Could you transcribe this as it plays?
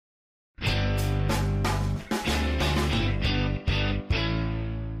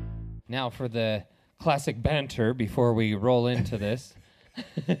Now for the classic banter before we roll into this.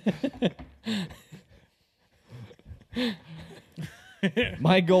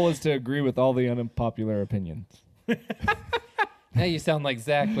 My goal is to agree with all the unpopular opinions. Now you sound like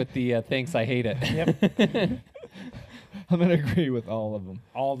Zach with the thanks, I hate it. Yep. I'm going to agree with all of them.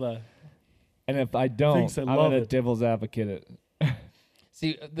 All the And if I don't, Thinks I I'm love going to it. devil's advocate it.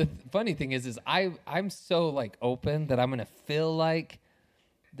 See, the funny thing is I'm so like open that I'm gonna feel like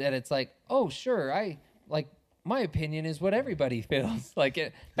that it's like, oh sure, I like my opinion is what everybody feels like.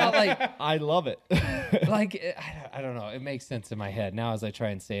 It not like I love it. like I don't know. It makes sense in my head now as I try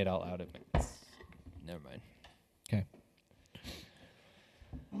and say it out loud. Never mind. Okay.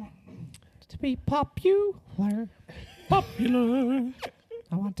 To be popular. popular.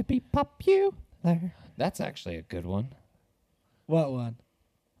 I want to be popular. That's actually a good one. What one?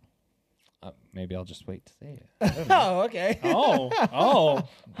 Maybe I'll just wait to say it. Oh, okay. Oh.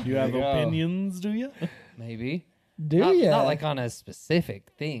 You have There you go. opinions, do you? Maybe. Do not, ya? Not like on a specific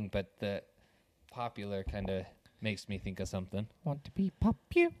thing, but the popular kind of makes me think of something. Want to be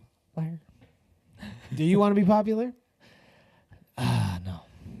popular. Do you want to be popular? No.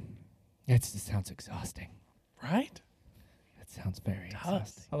 It sounds exhausting. Right? It sounds very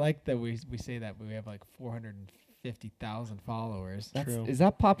exhausting. I like that we say that, but we have like 450,000 followers. True. Is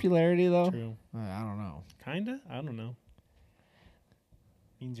that popularity, though? True. I don't know. Kinda? I don't know.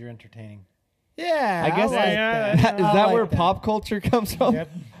 Means you're entertaining. Yeah, I guess like yeah, that. Is I that like where pop culture comes from? Yep.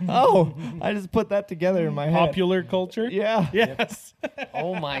 Oh, I just put that together in my head. Popular culture? Yeah. Yes.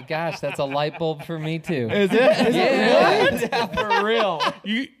 Oh my gosh, that's a light bulb for me too. Is it? Is Yeah. it really? Yeah, for real.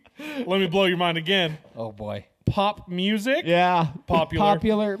 Let me blow your mind again. Oh boy. Pop music? Yeah. Popular.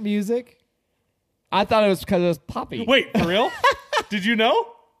 Popular music. I thought it was because it was poppy. Wait, for real? Did you know?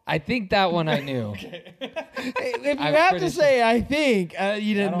 I think that one I knew. If you I'm have pretty to say, I think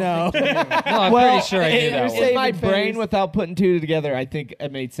you didn't know. No, I'm pretty sure I knew in that you're one. saying- my Saving brain, face. without putting two together, I think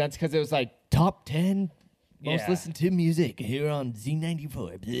it made sense because it was like top 10 most Yeah. listened to music here on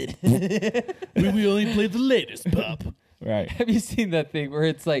Z94. We only play the latest pop. Right. Have you seen that thing where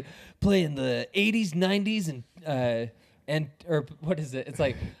it's like playing the 80s, 90s, and or what is it? It's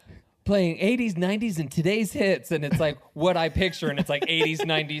like playing 80s, 90s, and today's hits, and it's like what I picture, and it's like 80s,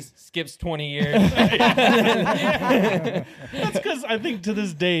 90s, skips 20 years. That's because I think to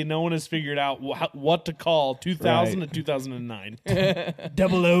this day, no one has figured out what to call 2000 Right. and 2009.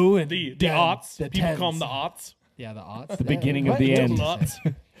 00 and The aughts. the People call tens. them the aughts. Yeah, the aughts. The beginning of What? the end. Aughts.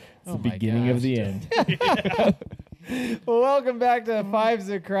 It's the beginning of the end. Well, welcome back to Five's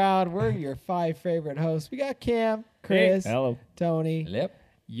the Crowd. We're your five favorite hosts. We got Cam, Chris, Hello. Tony, Yep.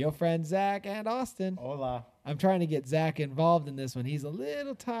 your friend Zach, and Austin. Hola. I'm trying to get Zach involved in this one. He's a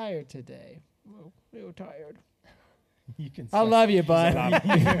little tired today. A little tired. You can. I love you, bud.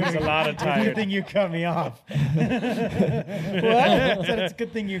 There's a lot of It's a good tired. thing you cut me off. What? I said it's a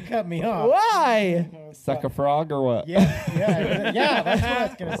good thing you cut me off. Why? Suck a frog or what? Yeah, that's what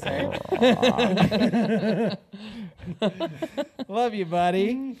I was gonna say. Love you,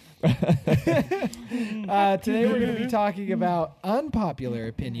 buddy. Today we're going to be talking about unpopular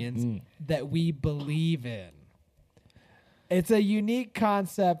opinions that we believe in. It's a unique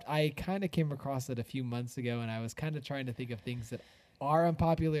concept. I kind of came across it a few months ago, and I was kind of trying to think of things that are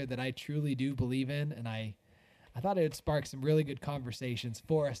unpopular that I truly do believe in, and I thought it would spark some really good conversations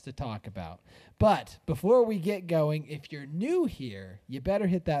for us to talk about. But before we get going, if you're new here, you better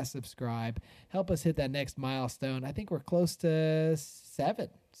hit that subscribe. Help us hit that next milestone. I think we're close to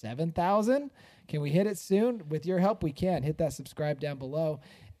 7,000. Can we hit it soon? With your help, we can. Hit that subscribe down below.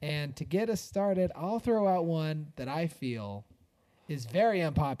 And to get us started, I'll throw out one that I feel is very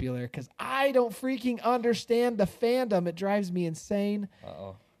unpopular because I don't freaking understand the fandom. It drives me insane.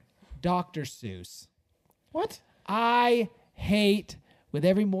 Uh-oh. Dr. Seuss. What? I hate with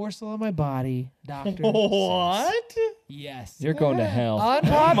every morsel of my body Dr. Seuss. What? Yes. You're going to hell.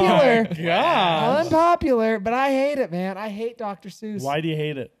 Unpopular. God. Unpopular, but I hate it, man. I hate Dr. Seuss. Why do you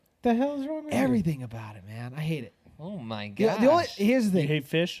hate it? The hell's wrong with Everything about it, man. I hate it. Oh my The gosh. only, here's the You thing. hate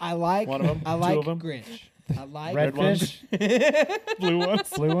fish? I like One of 'em? I Two like of 'em? Grinch. I like Red ones? fish? Blue ones?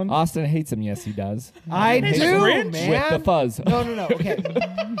 Blue one? Austin hates him. Yes, he does. I Hates do, Grinch? man. With the fuzz. No. Okay.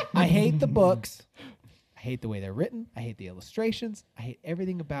 I hate the books. I hate the way they're written. I hate the illustrations. I hate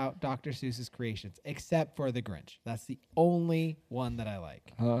everything about Dr. Seuss's creations except for the Grinch. That's the only one that I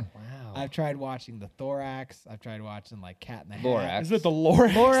like. Wow. I've tried watching the Thorax. I've tried watching like Cat in the Hat. Lorax. Is it the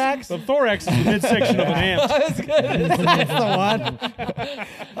Lorax? Lorax? The thorax is the midsection of an ant. That's the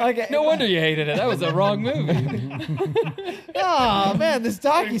one. Okay. No wonder you hated it. That was a wrong movie. Oh man, this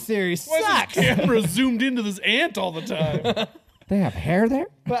docu-series Why is sucks. this camera zoomed into this ant all the time? They have hair there?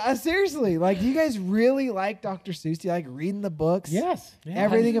 But seriously, like, do you guys really like Dr. Seuss? Do you like reading the books? Yes.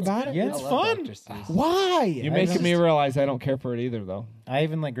 Everything about it? Yeah. It's I love fun. Dr. Seuss. Why? You're making me realize I don't care for it either, though. I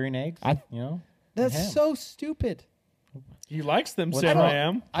even like green eggs. I- you know. That's Yeah. so stupid. He likes them, I Sam. don't- I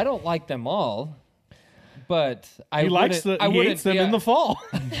am. I don't like them all, but I He likes wouldn't- the. I He wouldn't- eats them yeah. in the fall.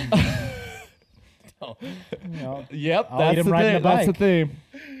 You know. Yep, I'll that's eat 'em the riding thing. the That's the bike.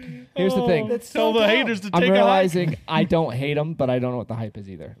 theme. Here's the thing. That's Tell so the dumb. haters to I'm take a hike. realizing I don't hate them, but I don't know what the hype is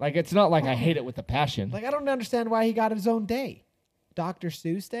either. Like, it's not like I hate it with a passion. Like, I don't understand why he got his own day. Dr.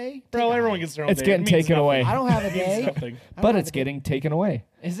 Seuss Day? Bro, Take a everyone hike. gets their own It's day. getting It means taken nothing. away. I don't have a It means day. nothing. I don't But have it's a day. getting taken away.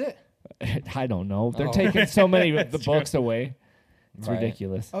 Is it? I don't know. They're Oh. taking so many of the That's true. books away. It's Right.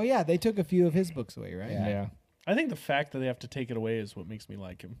 ridiculous. Oh, yeah. They took a few of his books away, right? Yeah. I think the fact that they have to take it away is what makes me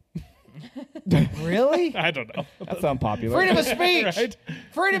like him. Really? I don't know. That's unpopular. Freedom of speech. Right?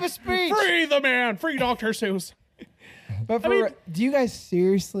 Freedom of speech. Free the man. Free Dr. Seuss. But for, mean- do you guys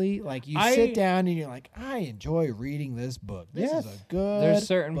seriously, like, you I- sit down and you're like, I enjoy reading this book. This is Yes. a good There's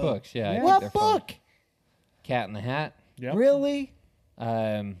certain book. books, yeah. I think What they're fun. book? Cat in the Hat. Yep. Really? What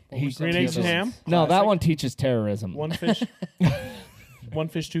was He's- some Green of eggs the and others? ham. No, that Classic. one teaches terrorism. One fish. One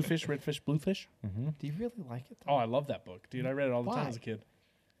fish, two fish, red fish, blue fish. Do you really like it? Oh, I love that book, dude. I read it all the Why? time as a kid.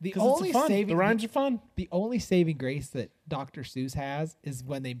 The Because only it's fun. saving The rhymes are fun. the only saving grace that Dr. Seuss has is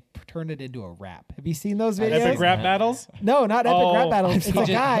when they turn it into a rap. Have you seen those videos? Epic rap battles. No, not epic Oh, rap battles. It's a just-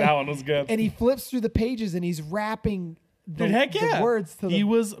 That guy, one was good. and he flips through the pages and he's rapping the, Dude, heck yeah. the words to He the.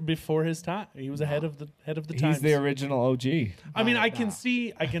 was before his time. He was ahead of the He's times. the original OG. I mean, Nah, I can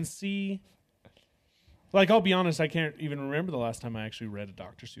nah. see. Like, I'll be honest, I can't even remember the last time I actually read a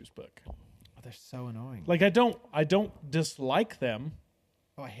Dr. Seuss book. Oh, they're so annoying. Like, I don't dislike them,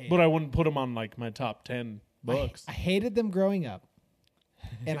 Oh, I hate. but I wouldn't put them on like my top 10 books. I hated them growing up,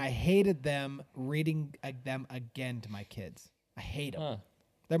 and I hated them reading them again to my kids. I hate them. Huh.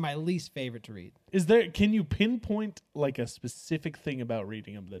 They're my least favorite to read. Can you pinpoint like a specific thing about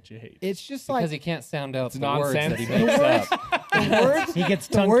reading them that you hate? It's just Because like he can't sound out It's the words that he nonsense. makes up. the words. He gets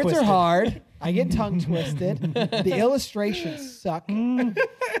The tongue words twisted. are hard. I get tongue twisted. The illustrations suck.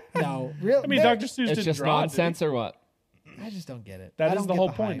 No, really. I mean, Dr. Seuss It's didn't just draw it, did nonsense or what? I just don't get it. he? I That don't is the get whole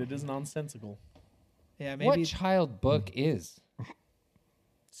point. hype. It is nonsensical. Yeah, What maybe. child book is?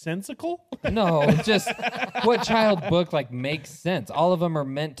 Sensical? No, just what child book like makes sense. All of them are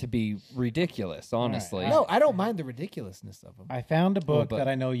meant to be ridiculous, honestly. No, I don't mind the ridiculousness of them. I found a book but- that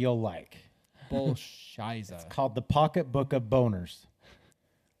I know you'll like Bullshiza. called The Pocket Book of Boners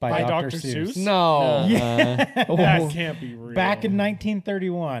By Dr. Dr. Seuss. Seuss? No. That can't be real. Back in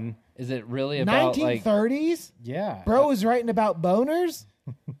 1931. Is it really about like? 1930s? Yeah. Bro was writing about boners?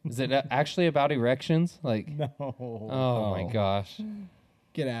 Is it actually about erections? Like, No. oh my gosh.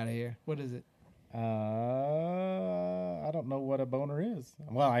 Get out of here. What is it? I don't know what a boner is.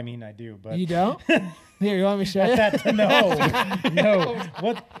 Well, I mean, I do, but You don't? Here, you want me to show you? that no, no.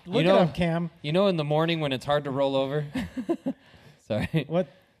 What? Look know- it up, Cam. You know, in the morning when it's hard to roll over. Sorry. What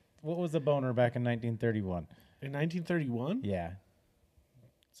was a boner back in 1931? In 1931? Yeah.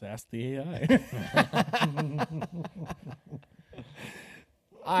 Let's ask the AI.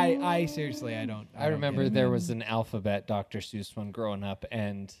 I seriously, I don't. I remember there was an alphabet Dr. Seuss one growing up,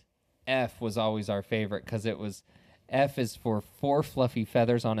 and F was always our favorite because it was F is for four fluffy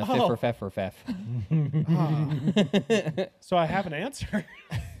feathers on a Oh. feff. So I have an answer.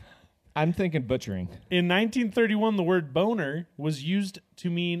 I'm thinking butchering. In 1931, the word boner was used to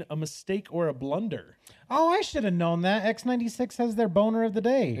mean a mistake or a blunder. Oh, I should have known that. X96 has their boner of the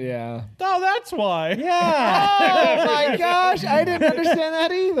day. Yeah. Oh, that's why. Yeah. Oh my gosh, I didn't understand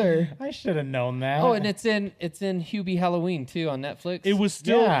that either. I should have known that. Oh, and it's in Hubie Halloween too on Netflix. It was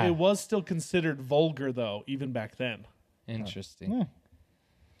still considered vulgar though, even back then. interesting. Yeah.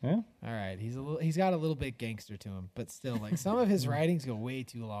 All right, he's got a little bit gangster to him, but still, like some of his writings go way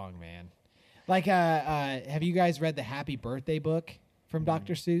too long, man. Like, have you guys read the Happy Birthday book from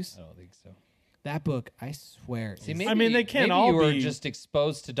Dr. Seuss? I don't think so. That book, I swear. See, is- maybe, I mean, they can't maybe all you were be- just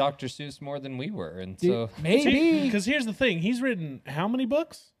exposed to Dr. Seuss more than we were, and Dude, so maybe. Because here's the thing: he's written how many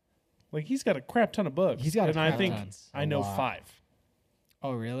books? Like he's got a crap ton of books. He's got a and I crap think ton. I know lot. 5.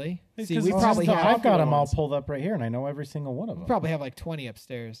 Oh, really? It's See, 'cause we it's probably just the have I've got them all ones. pulled up right here, and I know every single one of them. probably have like 20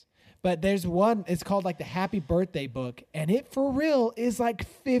 upstairs. But there's one. It's called like the Happy Birthday book, and it for real is like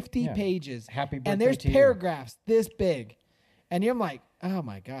 50 Yeah. pages. Happy birthday And there's to you. paragraphs this big, and I'm like, oh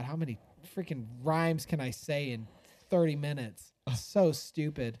my god, how many freaking rhymes can I say in 30 minutes? So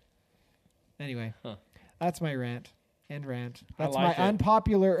stupid. Anyway, that's my rant. End rant. That's like my it.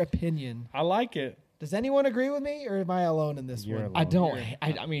 unpopular opinion. I like it. Does anyone agree with me, or am I alone in this You're one? alone.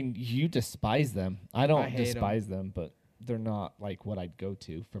 I don't. I mean, you despise them. I don't I hate 'em. despise them, but they're not like what I'd go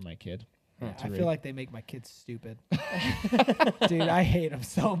to for my kid. Yeah, to I read. feel like they make my kids stupid. Dude, I hate them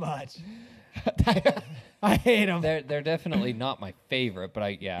so much. I hate them. They're definitely not my favorite, but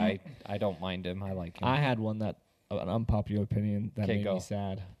I don't mind him. I like him. I had one an unpopular opinion that Okay, made go. me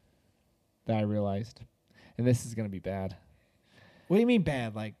sad. That I realized, and this is gonna be bad. What do you mean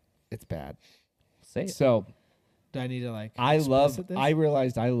bad? Like, It's bad. Say it. So do I need to like? I explicit this? I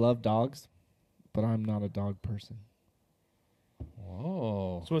realized I love dogs, but I'm not a dog person.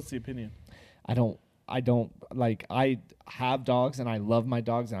 Whoa. So what's the opinion? I don't like. I have dogs and I love my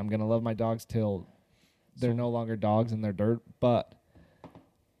dogs and I'm gonna love my dogs till they're no longer dogs and they're dirt. But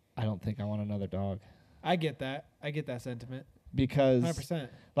I don't think I want another dog I get that. I get that sentiment. because 100%.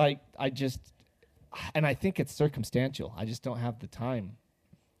 like and I think it's circumstantial. I just don't have the time.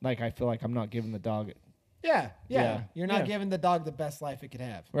 Like I feel like I'm not giving the dog Yeah. Yeah. You're not Yeah. giving the dog the best life it could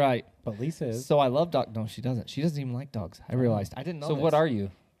have. right. But Lisa is. So I love dog. No, she doesn't. She doesn't even like dogs. I realized. I didn't know. So what are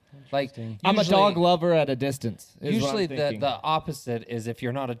you? Like Interesting. I'm a usually- dog lover at a distance. is what I'm Usually thinking. the opposite is if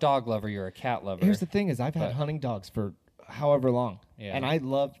you're not a dog lover, you're a cat lover. Here's the thing: is I've had But- hunting dogs for however long, Yeah. and I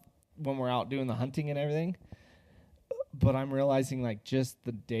love when we're out doing the hunting and everything. But I'm realizing, like, just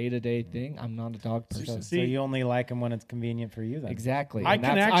the day-to-day thing, I'm not a dog person. So you only like them when it's convenient for you, then? Exactly. I And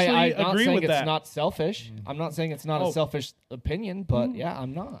can that's- actually I'm not agree saying with it's that. not selfish. I'm not saying it's not Oh. a selfish opinion, but yeah,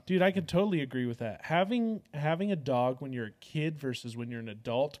 I'm not. Dude, I could totally agree with that. Having a dog when you're a kid versus when you're an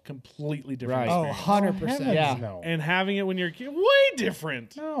adult, completely different. Right. Oh, experience. 100%. heavens, Yeah. No. And having it when you're a kid, way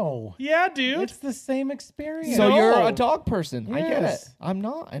different. No. Yeah, dude. It's the same experience. So No. you're a dog person. I get it. Yes. I'm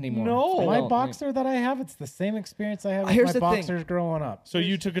not anymore. No. I My don't. boxer that I have, it's the same experience I have with Here's my the thing. boxers growing up. So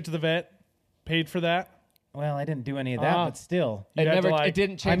you took it to the vet, paid for that. Well, I didn't do any of that, Ah. but still. You had to, like- It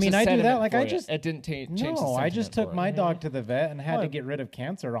didn't change. I mean, the I do that, sentiment like, for I you. just- It didn't change. the No, I just sentiment took for my it. dog to the vet and had to What? get rid of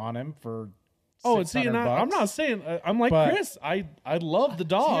cancer on him for Oh, and see, and I'm $600. not saying I'm like But- Chris. I love the See,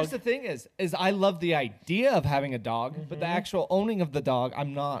 dog. here's the thing: is I love the idea of having a dog, but the actual owning of the dog,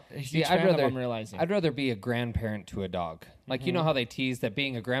 I'm not a huge fan of. I'm realizing. I'd rather be a grandparent to a dog. Like you know how they tease that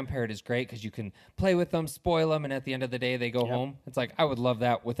being a grandparent is great because you can play with them, spoil them, and at the end of the day they go home. It's like I would love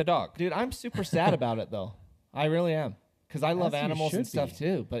that with a dog. Dude, I'm super sad about it though. I really am. Because I love As you animals and should stuff be.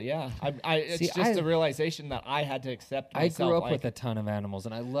 too. But yeah, it's See, just a realization that I had to accept I myself. grew up like, with a ton of animals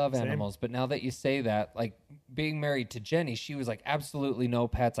and I love animals, but now that you say that, like being married to Jenny, she was like, absolutely no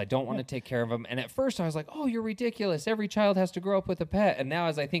pets. I don't want to take care of them. And at first I was like, oh, you're ridiculous. Every child has to grow up with a pet. And now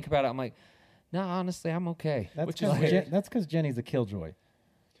as I think about it, I'm like, no, honestly, I'm okay. That's Which is because weird. that's because Jenny's a killjoy.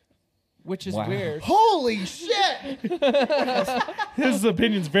 which is Wow. weird. Holy shit! His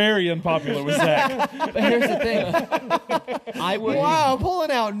opinion's very unpopular with Zach. But here's the thing. I would. Wow,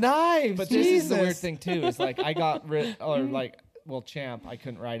 pulling out knives. But Jesus. this is the weird thing too. Is like I got rid, or like, well, Champ, I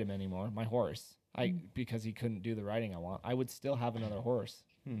couldn't ride him anymore. My horse, because he couldn't do the riding I want. I would still have another horse.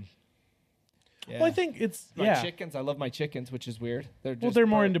 Yeah. Well, I think it's My chickens, I love my chickens, which is weird. They're just they're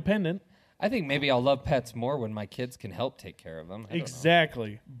more part- independent. I think maybe I'll love pets more when my kids can help take care of them. I don't know.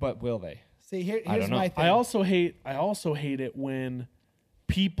 Exactly. But will they? See, here's don't know. my thing. I also hate it when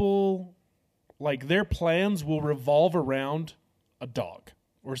people like their plans will revolve around a dog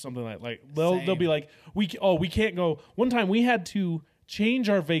or something like they'll Same. be like we can't go. One time we had to change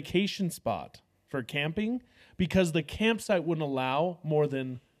our vacation spot for camping because the campsite wouldn't allow more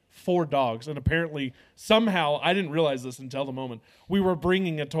than 4 dogs, and apparently somehow I didn't realize this until the moment we were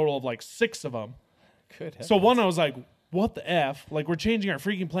bringing a total of like 6 of them. So one, I was like, what the F? Like, we're changing our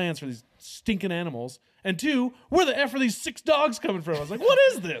freaking plans for these stinking animals. And 2, where the F are these 6 dogs coming from? I was like, what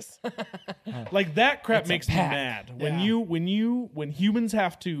is this? Like, that crap makes me mad. When Yeah. when humans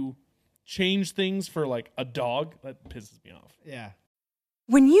have to change things for like a dog, that pisses me off. yeah.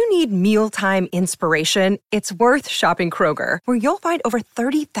 When you need mealtime inspiration, it's worth shopping Kroger, where you'll find over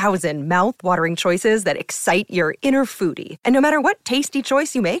 30,000 mouthwatering choices that excite your inner foodie. And no matter what tasty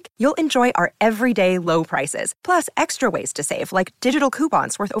choice you make, you'll enjoy our everyday low prices, plus extra ways to save, like digital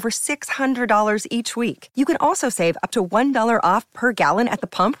coupons worth over $600 each week. You can also save up to $1 off per gallon at the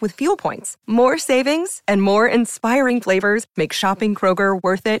pump with fuel points. More savings and more inspiring flavors make shopping Kroger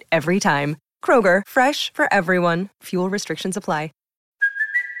worth it every time. Kroger, fresh for everyone. Fuel restrictions apply.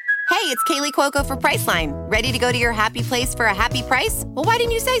 Hey, it's Kaylee Cuoco for Priceline. Ready to go to your happy place for a happy price? Well, why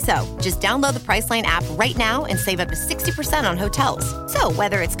didn't you say so? Just download the Priceline app right now and save up to 60% on hotels. So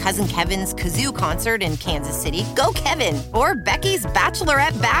whether it's Cousin Kevin's Kazoo Concert in Kansas City, go Kevin, or Becky's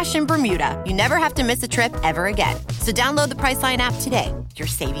Bachelorette Bash in Bermuda, you never have to miss a trip ever again. So download the Priceline app today. Your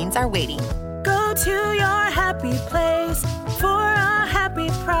savings are waiting. Go to your happy place for a happy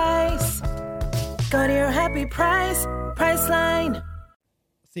price. Go to your happy price, Priceline.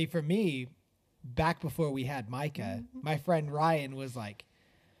 See, for me, back before we had Micah, my friend Ryan was like,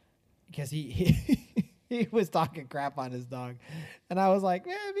 because he was talking crap on his dog, and I was like,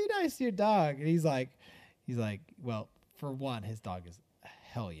 man, be nice to your dog. And he's like, well, for one, his dog is a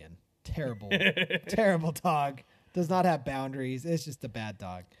hellion, terrible, terrible dog. Does not have boundaries. It's just a bad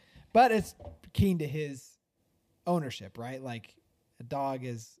dog, but it's keen to his ownership, right? Like a dog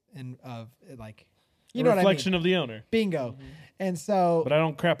is you know what I mean? Reflection of the owner. Bingo. And so, But I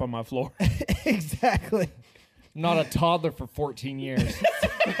don't crap on my floor. exactly. Not a toddler for 14 years.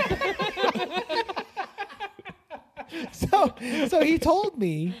 So he told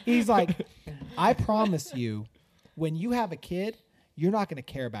me, he's like, I promise you, when you have a kid, you're not going to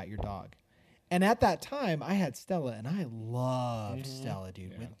care about your dog. And at that time, I had Stella, and I loved Stella,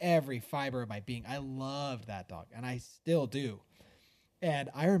 dude, with every fiber of my being. I loved that dog, and I still do. And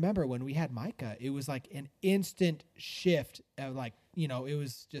I remember when we had Micah, it was like an instant shift of like, you know, it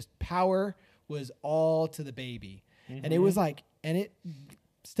was just power was all to the baby. And it was like,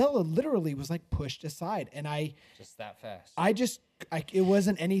 Stella literally was like pushed aside. And Just that fast. it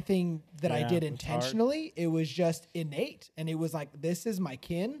wasn't anything that I Yeah, did it's hard. intentionally. It was just innate. And it was like, this is my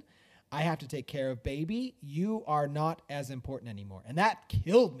kin. I have to take care of baby. You are not as important anymore. And that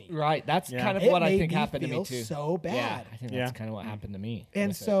killed me. Right. That's Yeah. kind of It what I made think me happened to me feel too. so bad. Yeah, I think Yeah. that's kind of what happened to me. And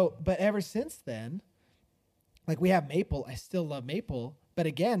with it. so, but ever since then, like we have Maple, I still love Maple. But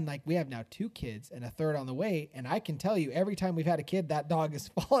again, like we have now 2 kids and a third on the way. And I can tell you, every time we've had a kid, that dog has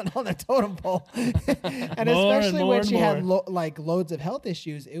fallen on the totem pole. And More and especially more when and she had more. loads of health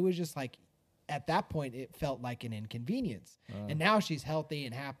issues, it was just like, at that point, it felt like an inconvenience. And now she's healthy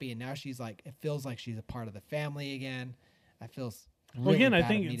and happy. And now she's like, it feels like she's a part of the family again. I feel Well, really again, I bad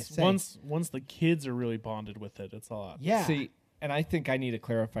think of me to it's say. once the kids are really bonded with it, it's a lot. Yeah. See, and I think I need to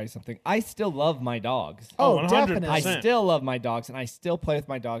clarify something. I still love my dogs. Oh, 100%. definitely. I still love my dogs, and I still play with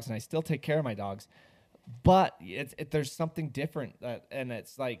my dogs, and I still take care of my dogs. But there's something different, and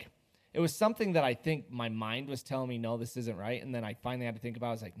it's like it was something that I think my mind was telling me, no, this isn't right, and then I finally had to think about it.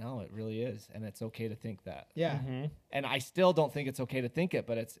 I was like, no, it really is, and it's okay to think that. Yeah. And I still don't think it's okay to think it,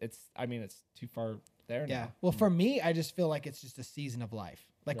 but it's too far there Yeah. now. Well, for me, I just feel like it's just a season of life.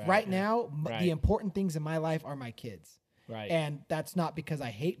 Like Right. right now, Right. the important things in my life are my kids. Right. And that's not because I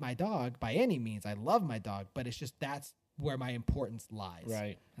hate my dog by any means. I love my dog, but it's just that's where my importance lies.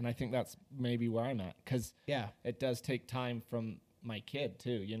 Right. And I think that's maybe where I'm at, because Yeah. it does take time from my kid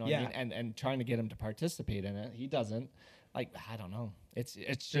too, you know what Yeah. I mean? And trying to get him to participate in it. He doesn't. Like, I don't know. It's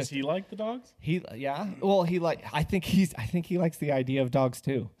Does just he like the dogs? well, I think he likes the idea of dogs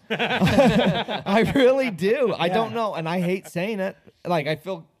too. I really do. I don't know, and I hate saying it. Like, I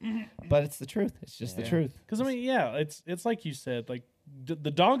feel, but it's the truth. It's just the truth. Because I mean, yeah, it's like you said, like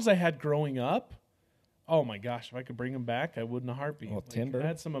the dogs I had growing up. Oh my gosh, if I could bring them back, I would in a heartbeat. Well, Like, Timber. I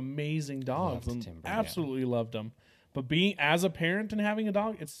had some amazing dogs, Loved and Timber, yeah. absolutely loved them. But being as a parent and having a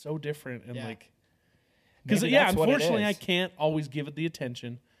dog, it's so different. And Yeah. like, because Maybe yeah, that's what it unfortunately, I is. can't always give it the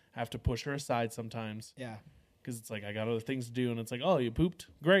attention. I have to push her aside sometimes. Yeah. Because it's like I got other things to do, and it's like, oh, you pooped,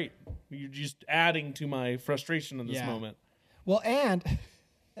 great. You're just adding to my frustration in this Yeah. moment. Well, and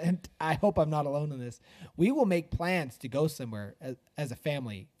I hope I'm not alone in this. We will make plans to go somewhere as a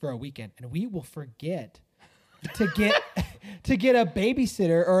family for a weekend, and we will forget to get a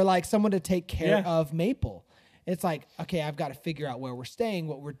babysitter or like someone to take care Yeah. of Maple. It's like, okay, I've got to figure out where we're staying,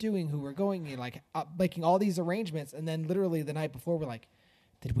 what we're doing, who we're going, and like making all these arrangements. And then literally the night before, we're like,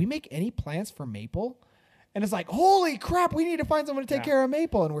 did we make any plans for Maple? And it's like, holy crap, we need to find someone to take care of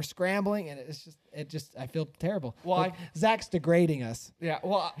Maple. And we're scrambling, and I feel terrible. Well, Like, Zach's degrading us. Yeah.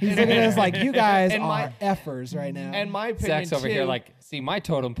 Well, He's looking at us like, you guys And are my- effers right now. and my opinion Zach's over here too- like, see, my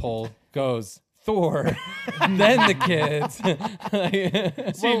totem pole goes Thor, then the kids.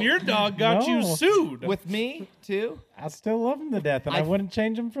 See, and your dog got you no. sued. with me too. I still love him to death, and I I- wouldn't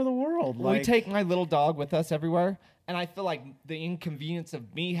change him for the world. We Like, take my little dog with us everywhere, and I feel like the inconvenience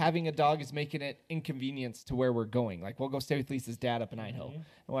of me having a dog is making it inconvenience to where we're going. Like, we'll go stay with Lisa's dad up in Idaho.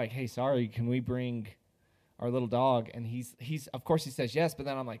 I'm like, hey, sorry, can we bring our little dog? And he's of course he says yes, but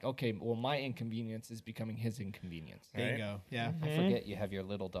then I'm like, okay, well, my inconvenience is becoming his inconvenience. Bingo. Yeah. I forget you have your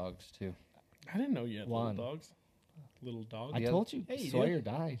little dogs too. I didn't know you had One. little dogs. Little dog. I told you, Hey, you Sawyer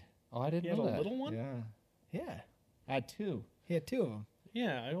died. Oh, I didn't You had know a that. little one? Yeah, Yeah. I had two. He had 2 of them.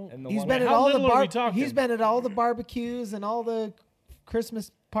 Yeah, I don't. And the He's one been at How all the little are we talking? He's been at all the barbecues and all the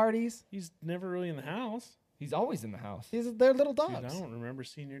Christmas parties. He's never really in the house. he's always in the house. They're little Dude, dogs. I don't remember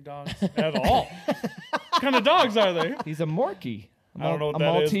seeing your dogs at all. What kind of dogs are they? He's a Morkie. I don't know what a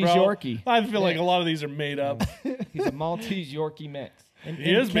that is, Maltese bro. Yorkie. I feel like a lot of these are made up. He's a Maltese Yorkie mix.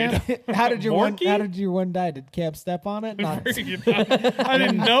 He is made up. How did your one? Morky? How did your one die? Did Cam step on it? Not. I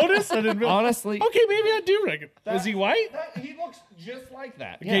didn't notice. I didn't. Honestly, Okay, maybe I do recognize. Is he white? he looks just like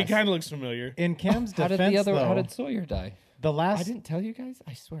that. Okay, he kind of looks familiar. In Cam's How defense, did the other? though, How did Sawyer die? the I last didn't tell you guys.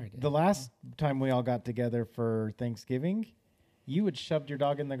 I swear I did. the last time we all got together for Thanksgiving, you had shoved your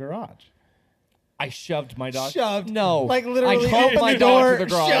dog in the garage. I shoved my dog. Shoved. No, Like, literally I called opened my the dog door, to the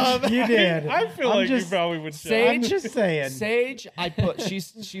garage. shove. You did. I feel I'm like just, you probably would. I'm just saying. Sage, I put.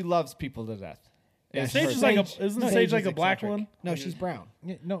 She loves people to death. Yeah, Sage her- is like a. Sage- Isn't no, Sage Sage like is a black eccentric. one? No, she's brown.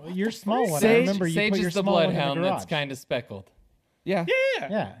 No, you're small one. I Sage- remember you Sage put your is the small one in the bloodhound garage. that's kind of speckled. Yeah.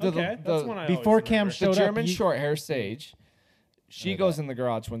 Yeah. The- Okay, the- that's one I always Before Cam remember. showed The up, German you- short hair Sage. She goes in the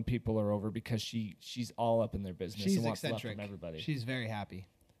garage when people are over because she's all up in their business She's and wants love eccentric. from everybody. She's very happy.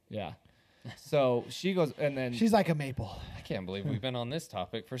 Yeah. So she goes and then She's like a maple. I can't believe we've been on this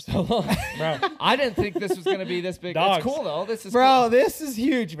topic for so long. I didn't think this was gonna be this big. Dogs. It's cool though. This is Bro, cool. this is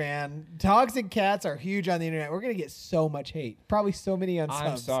huge, man. Dogs and cats are huge on the internet. We're gonna get so much hate. Probably so many unsubs.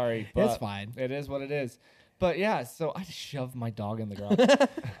 I'm sorry. It's but fine. It is what it is. But yeah, so I just shoved my dog in the garage.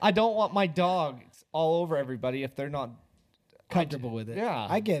 I don't want my dogs all over everybody if they're not Comfortable with it. Yeah.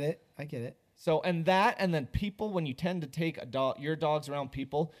 I get it. I get it. So and then people when you tend to take your dogs around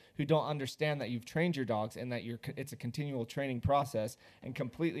people who don't understand that you've trained your dogs and that it's a continual training process and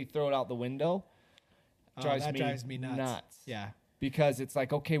completely throw it out the window drives me nuts. Yeah. Because it's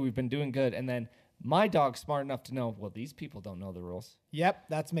like, okay, we've been doing good, and then my dog's smart enough to know, well, these people don't know the rules. Yep,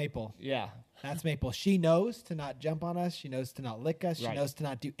 that's Maple. Yeah. That's Maple. She knows to not jump on us. She knows to not lick us. She Right. knows to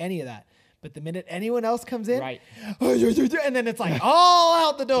not do any of that. But the minute anyone else comes in, Right. and then it's like all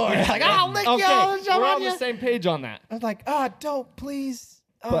out the door. It's like, I'll lick you, I'll Okay, jump we're on on you. the same page on that. I was like, don't, please.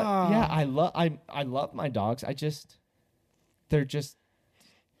 But yeah, I love my dogs. They're just,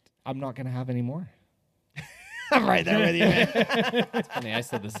 I'm not gonna have any more. I'm right there with you, man. It's funny. I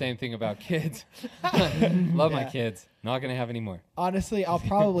said the same thing about kids. Love my kids. Not gonna have any more. Honestly, I'll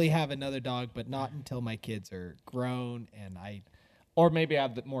probably have another dog, but not until my kids are grown and Or maybe I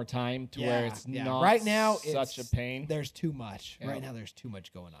have more time to where it's not right now such a it's- pain. There's too much. Yeah. Right now, there's too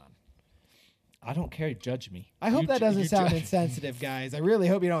much going on. I don't care. Judge me. I hope You that ju- doesn't you sound judge- insensitive, guys. I really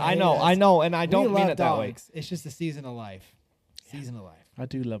hope you don't. I hate know, us. and I don't We mean love it that way. dogs. It's just a season of life. Season of life. I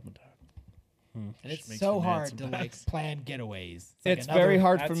do love my dog. And it's makes so me mad hard to sometimes. like plan getaways. It's like very another-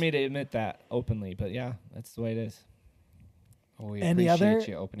 hard for that's- me to admit that openly, but yeah, that's the way it is. Oh, we Any appreciate other-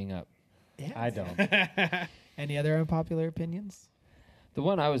 you opening up. Yeah. I don't. Any other unpopular opinions? The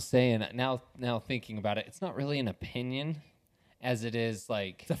one I was saying now thinking about it, it's not really an opinion, as it is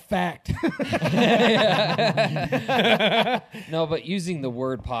like It's a fact. no, but using the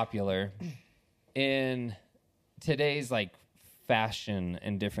word popular in today's like fashion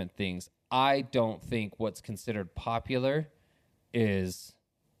and different things, I don't think what's considered popular is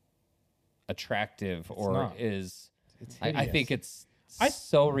attractive or not. is. It's I think hideous. it's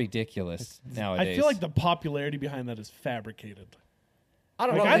so ridiculous nowadays. I feel like the popularity behind that is fabricated. I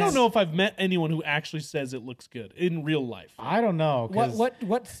don't Like, know. I don't know if I've met anyone who actually says it looks good in real life. I don't know. 'Cause-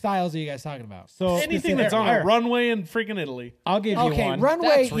 what styles are you guys talking about? So Anything that's on a runway in freaking Italy. I'll give you Okay, one.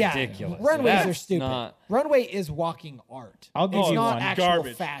 runway. That's yeah, ridiculous. runways are That's stupid. not- Runway is walking art. I'll give it's you not one. actual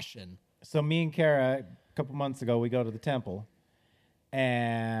Garbage. fashion. So me and Kara, a couple months ago, we go to the temple,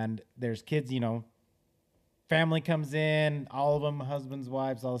 and there's kids. Family comes in, all of them, husbands,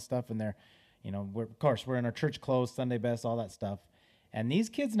 wives, all this stuff, and they're, of course, we're in our church clothes, Sunday best, all that stuff. And these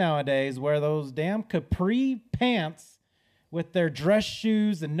kids nowadays wear those damn capri pants with their dress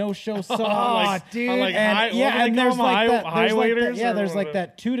shoes and no-show socks. dude. And and there's like that, high there's like that, waiters. yeah, or there's like what?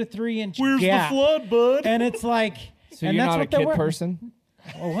 that 2 to 3 inch Where's gap. the flood, bud? And it's like, So and you're that's not a what they're kid wearing. person?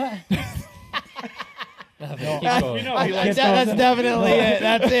 Well, what? Keep going. Kids That's don't- definitely it.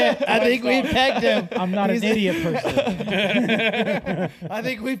 That's it. I think we pegged him. I'm not an idiot person. I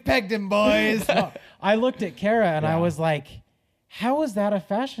think we pegged him, boys. I looked at Kara and I was like, how is that a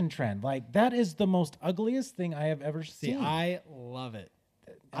fashion trend? Like, that is the most ugliest thing I have ever See, seen. I love it.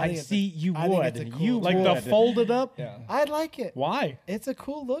 I think it's see a- you I think would. it's a cool You Like would. the folded up? Yeah. I like it. Why? It's a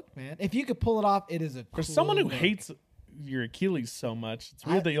cool look, man. If you could pull it off, it is a For cool someone who look. hates your Achilles so much, it's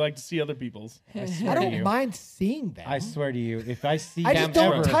weird that you like to see other people's. I I swear to don't you. mind seeing that. I swear to you, if I see I you just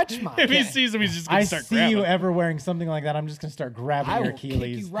don't ever, touch mine. If he sees him, he's just gonna I start see grabbing. you ever wearing something like that, I'm just gonna start grabbing I your will kick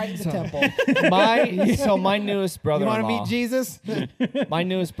Achilles. you right in the temple. My newest You want to brother-in-law. meet Jesus? My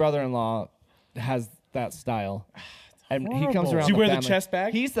newest brother-in-law has that style. And he comes horrible. around. Does he wear the family. chest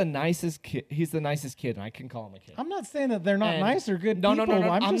bag? He's the nicest kid. He's the nicest kid, and I can call him a kid. I'm not saying that they're not And- nice or good No, people. no, no, no.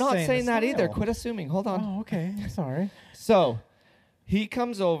 I'm I'm just not saying saying the that either. style. Quit assuming. Hold on. Oh, okay. Sorry. So he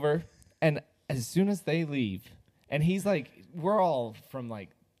comes over, and as soon as they leave, And he's like, we're all from like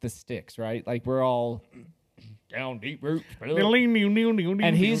the sticks, right? Like we're all down deep roots.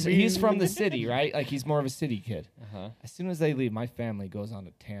 And he's from the city, right? Like he's more of a city kid. As soon as they leave, my family goes on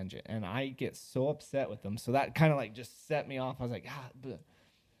a tangent, and I get so upset with them. So that kind of like just set me off. I was like,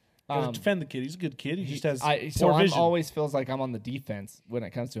 Gotta defend the kid. He's a good kid. He just has so poor I'm vision. always feels like I'm on the defense when it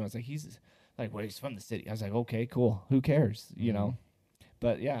comes to him. I was like, he's like, well, he's from the city. I was like, okay, cool. Who cares? You know.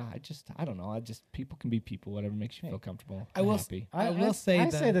 But yeah, I don't know. People can be people. Whatever makes you feel comfortable. I will happy. I will say I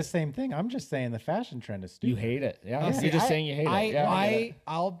that say the same thing. I'm just saying the fashion trend is stupid. You hate it. Yeah. Yeah. You're just saying you hate it. Yeah.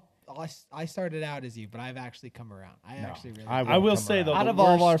 I started out as you, but I've actually come around. I actually really. I will say though, Out the of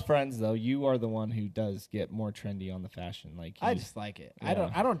all of our worst- friends, though, you are the one who does get more trendy on the fashion. Like I you- just like it. Yeah.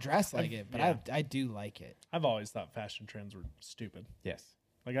 I don't dress like it, but yeah. I do like it. I've always thought fashion trends were stupid. Yes.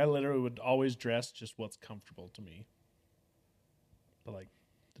 Like I literally would always dress just what's comfortable to me. But like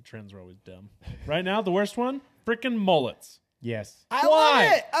the trends are always dumb. Right now, the worst one, freaking mullets. Yes. I Why?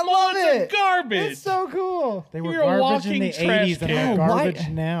 love it. I love Mullets are it. garbage. It's so cool. They were You're a garbage in walking the trash 80s and can. they're Why- garbage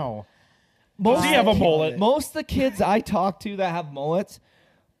now. Does he have a mullet? Most of the kids I talk to that have mullets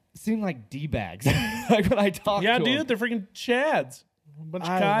seem like d-bags. Like when I talk Yeah, to dude, them. they're freaking Chads. A bunch of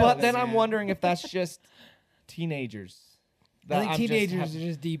I Kyles. But then I'm man. wondering if that's just teenagers. I think I'm just teenagers have- are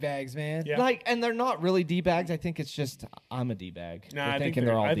just d-bags, man. Yeah. Like, and they're not really d-bags. I think it's just I'm a d-bag. Nah, They're I think thinking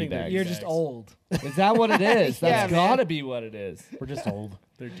they're all I think they're d-bags. You're just D-bags. old. Is that what it is? Yeah, That's man. gotta be what it is. We're just old.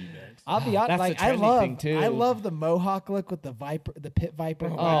 They're D-bags. I'll be honest. That's Like the I trendy thing, too. I love the mohawk look with the viper, the pit viper.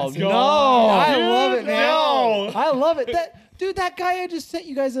 Oh, glasses. no. I Dude, love it, man. no. I love it. That guy I just sent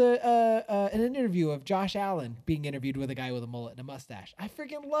you guys an interview of Josh Allen being interviewed with a guy with a mullet and a mustache. I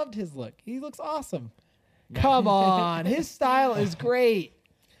freaking loved his look. He looks awesome. Come on, his style is great.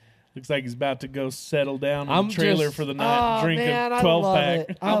 Looks like he's about to go settle down in I'm the trailer just- for the night, Oh drink man, a I 12 love pack.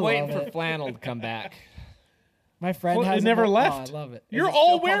 it. I I'm waiting love for it. flannel to come back. My friend Well, it has a never mullet. left. Oh, I love it. You're Is it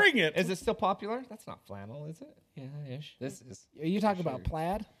all still wearing it. Is it still popular? That's not flannel, is it? Yeah, ish. This is Are you talking about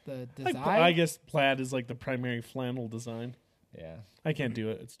plaid? The Like, design? I guess plaid is like the primary flannel design. Yeah. I can't do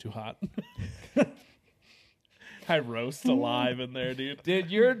it. It's too hot. I roast alive in there, dude.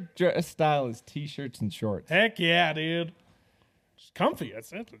 Dude, your dress style is t-shirts and shorts. Heck yeah, dude. Just comfy.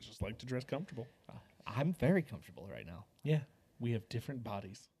 That's it. I just like to dress comfortable. I'm very comfortable right now. Yeah. We have different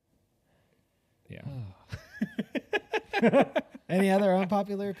bodies. Yeah. Any other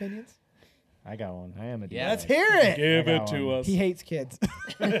unpopular opinions? I got one. I am a Yeah. Let's hear it. Give I it got to one. us. He hates kids.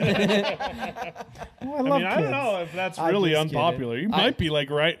 Oh, I I love mean, I kids. don't know if that's I'm really just kidding. unpopular. You might be like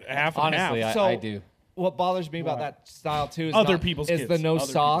right half and honestly, half. So- I do. What bothers me about that style too is Other not- people's is kids. the no Other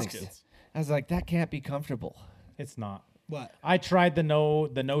people's socks. kids. I was like, that can't be comfortable. It's not. What? I tried the no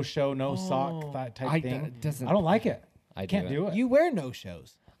show, no sock type I- thing. it doesn't- I don't like it. I Can't do it. You wear no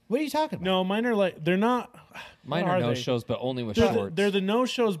shows. What are you talking about? No, mine are like they're not. Mine what are are no they? shows, but only with They're shorts. the no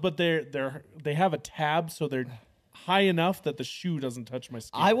shows, but they have a tab, so they're high enough that the shoe doesn't touch my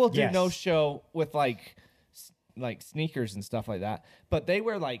skin. I will do Yes. no show with like sneakers and stuff like that. But they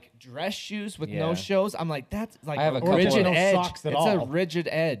wear like dress shoes with no Yeah. shows. I'm like, that's like I have a a couple- rigid Or no edge. socks at It's a all. rigid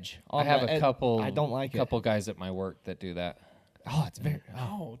edge. I on have the a ed- couple. I don't like couple guys at my work that do that. it. Oh, it's very.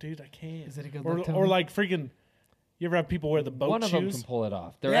 Oh, dude, I can't. Is it a good or, look, or Tony? like freaking? You ever have people wear the boat One of them shoes? can pull it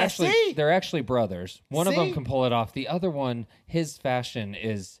off. They're Yeah, actually see? they're actually brothers. One of them See? can pull it off. The other one, his fashion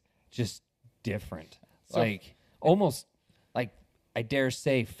is just different. Like almost like I dare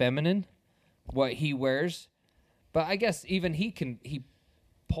say feminine what he wears. But I guess even he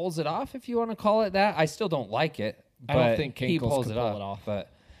pulls it off if you want to call it that. I still don't like it. I don't but think he Kinkles pulls could it pull off. it off.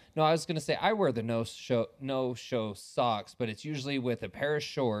 But no, I was gonna say I wear the no show socks, but it's usually with a pair of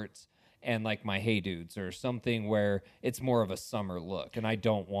shorts and like my Hey Dudes or something where it's more of a summer look, and I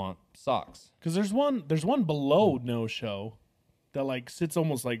don't want socks. Because there's one below no show that like sits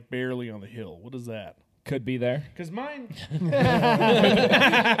almost like barely on the hill. What is that? Could be there. Because mine,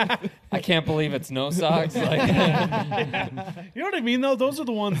 I can't believe it's no socks. Like, you know what I mean though. Those are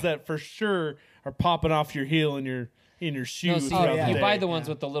the ones that for sure are popping off your heel in your no, shoes. see, throughout yeah. the you day. buy the ones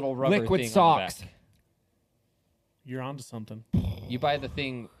with the little rubber Liquid thing socks. on the back. You're onto something. You buy the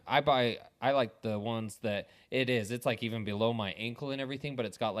thing. I like the ones that it's like even below my ankle and everything, but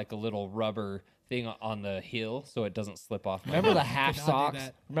it's got like a little rubber thing on the heel so it doesn't slip off. My Remember foot. the half Could not do socks?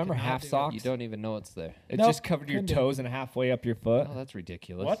 that. Remember Could not half do that. socks? You don't even know it's there. It Nope, just covered your couldn't do it. toes and halfway up your foot. Oh, that's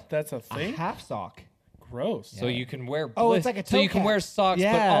ridiculous. What? That's a A thing? half sock. Gross. So you can wear Oh, it's like a so toe you can cap. wear socks but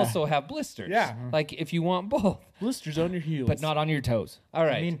Yeah. also have blisters. Yeah. Like if you want both. Blisters on your heels. But not on your toes. All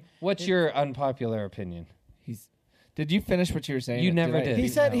right. mean, what's your unpopular opinion? Did you finish what you were saying? You never I- did. He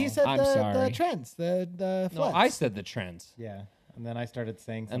said No. I'm the sorry. trends, the No, floods. I said the trends. Yeah. And then I started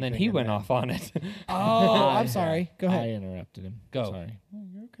saying something. And then he went then- off on it. Oh, I'm sorry. Go I ahead. interrupted him. Go. Sorry. Oh,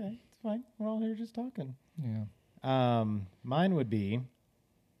 you're okay. It's fine. We're all here just talking. Yeah. Mine would be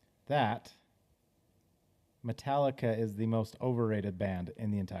that Metallica is the most overrated band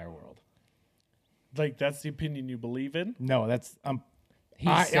in the entire world. Like that's the opinion you believe in? No, that's He's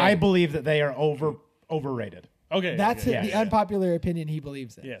I saying- believe that they are overrated. Okay. That's okay. the unpopular opinion he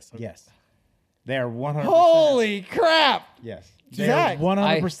believes in. Yes. Okay. Yes, they are 100%. Holy crap! Yes, Zach. they are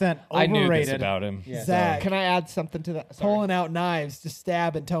 100% I knew overrated. this about him. Yeah. Zach Can I add something to that? Sorry. pulling out knives to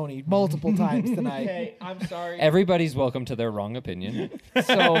stabbing Tony multiple times tonight. Okay, I'm sorry. Everybody's welcome to their wrong opinion.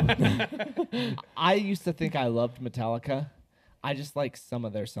 So I used to think I loved Metallica. I just like some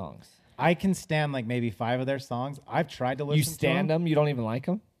of their songs. I can stand like maybe 5 of their songs. I've tried to listen You to stand them? You don't even like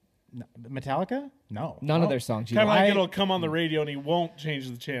them? Metallica? No. None of their songs. You Kind of like. like I- it'll come on the radio and he won't change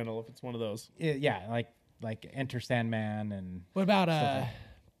the channel if it's one of those. Yeah, like Enter Sandman and What about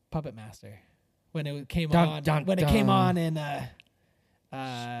Puppet Master? When it came Dun, on, dun, when it dun. came on in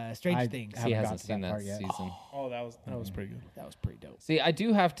Strange I Things. haven't He got hasn't to seen that that part yet. season. Oh, that was pretty good. That was pretty dope. See, I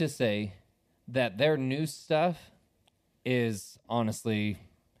do have to say that their new stuff is honestly,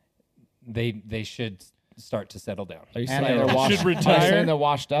 they should start to settle down Are you And saying they they're washed? should Are you retire? saying they're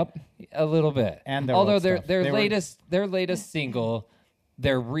washed up? a little bit. And their although old their stuff. their They were- latest single,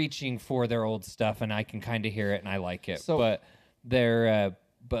 they're reaching for their old stuff, and I can kind of hear it, and I like it. So- but they're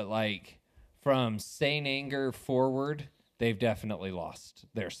but like from Saint Anger forward, they've definitely lost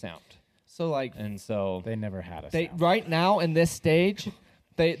their sound, So like and so They never had a they sound. right now in this stage,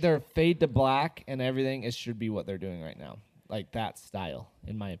 they're fade to black and everything. It should be what they're doing right now, like that style,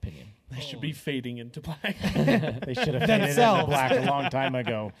 in my opinion. They should be fading into black. They should have faded into Themselves. black a long time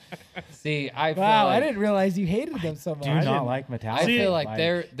ago. see, I feel Wow, like, I didn't realize you hated them so much. Do you not like Metallica? I feel like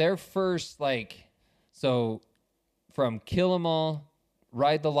their first like so from Kill 'Em All,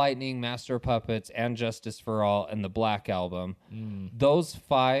 Ride the Lightning, Master of Puppets, and Justice for All, and the Black Album. Those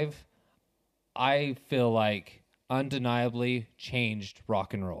 5, I feel like undeniably changed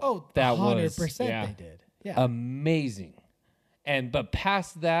rock and roll. Oh, that 100% was yeah. they did. Yeah. amazing. But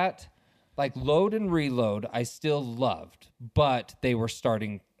past that, like Load and Reload, I still loved, but they were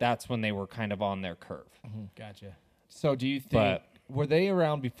starting. That's when they were kind of on their curve. Gotcha. So do you think But- were they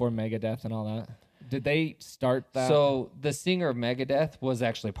around before Megadeth and all that? Did they start that? So the singer of Megadeth was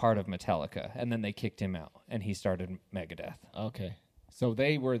actually part of Metallica, and then they kicked him out, and he started Megadeth. okay, so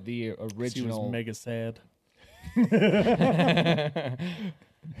they were the She was original. mega sad.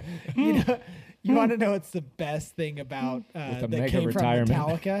 You want to know what's the best thing about With a that mega came retirement. from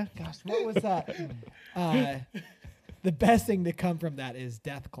Metallica? Gosh, what was that? The best thing to come from that is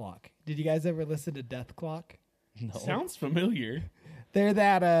Death Clock. Did you guys ever listen to Death Clock? Sounds familiar. They're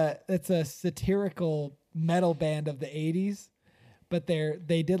that it's a satirical metal band of the 80s, but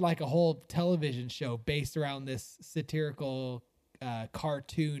they did like a whole television show based around this satirical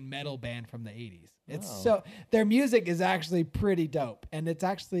cartoon metal band from the 80s. It's so their music is actually pretty dope, and it's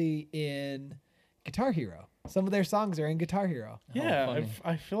actually in Guitar Hero. Some of their songs are in Guitar Hero. Yeah, funny.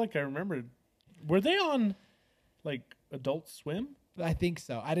 I feel like I remembered. Were they on like Adult Swim? I think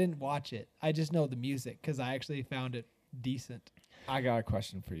so. I didn't watch it. I just know the music because I actually found it decent. I got a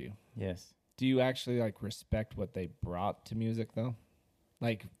question for you. Yes. Do you actually like respect what they brought to music though?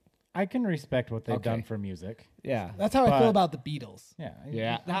 Like, I can respect what they've Okay. done for music. yeah, That's how I But- feel about the Beatles. Yeah.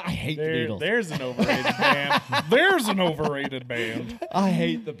 yeah. I hate the Beatles. There's an overrated band. There's an overrated band. I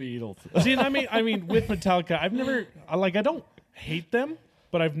hate the Beatles. See, and I mean, with Metallica, I don't hate them,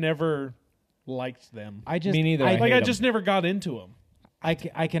 but I've never liked them. I just Me neither. I, I Like hate I 'em. just never got into them. I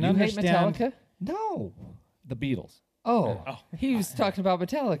can You hate understand. Metallica? No, the Beatles. Oh, he was talking about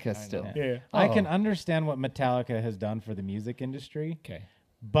Metallica still. Yeah. I can Oh. understand what Metallica has done for the music industry. Okay.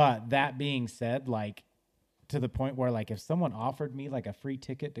 But that being said, like to the point where like if someone offered me like a free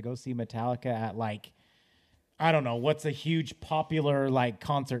ticket to go see Metallica at like I don't know, what's a huge popular like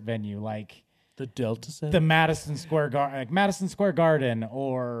concert venue like The Delta Center. the Madison Square Garden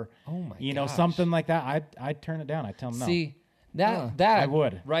or Oh my you know gosh. something like that, I'd turn it down. I'd tell them no. See, that I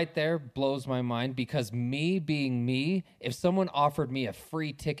would. right there blows my mind because me being me, if someone offered me a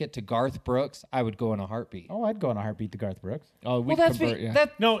free ticket to Garth Brooks, I would go in a heartbeat. Oh, I'd go in a heartbeat to Garth Brooks. Oh, we well, that's convert, me. yeah.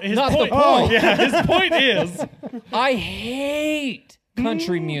 That No, his not the point. point. Yeah, his point is I hate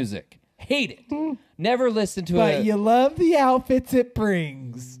country music. Hate it. Never listen to But it. you love the outfits it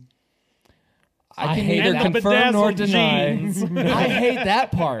brings. I can hate neither and the confirm nor bedazzled deny. jeans. I hate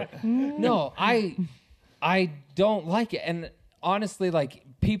that part. No, I don't like it. And honestly, like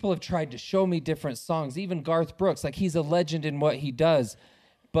people have tried to show me different songs, even Garth Brooks, like he's a legend in what he does,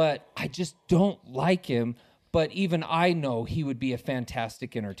 but I just don't like him. but even I know he would be a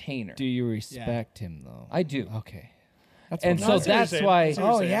fantastic entertainer. Do you respect him though? I do. Okay. That's And what so matters. that's saying. why. That's what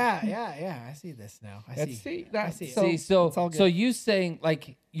you're Oh saying. yeah. I see this now. I see. See, I that's see it. See, so it's all good. so you saying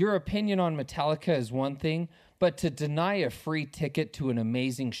like your opinion on Metallica is one thing, but to deny a free ticket to an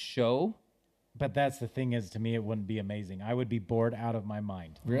amazing show, But that's the thing is, to me, it wouldn't be amazing. I would be bored out of my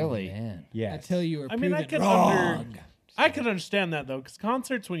mind. really. man. Yes. Until you were I mean, I proven could wrong. I could understand that though, because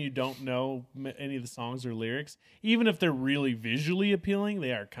concerts when you don't know any of the songs or lyrics, even if they're really visually appealing,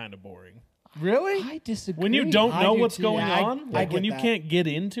 they are kind of boring. Really? I disagree. When you don't I know do what's too. going Yeah, I on, like get when you that. can't get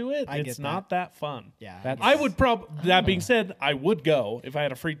into it, I it's get not that fun. Yeah. That's- I would That being said, I would go if I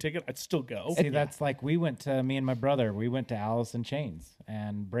had a free ticket. I'd still go. See, that's like me and my brother, we went to Alice in Chains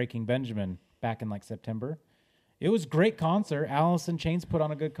and Breaking Benjamin back in like September. It was a great concert. Alice in Chains put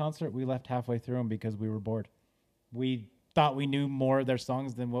on a good concert. We left halfway through them because we were bored. We thought we knew more of their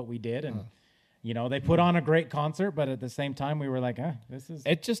songs than what we did. And, they put on a great concert, but at the same time, we were like, this is...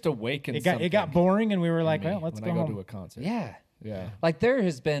 It just awakens. It got boring, and we were like, me well, let's when go I go home. to a concert. Yeah. Yeah. Like there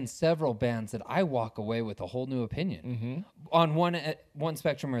has been several bands that I walk away with a whole new opinion on one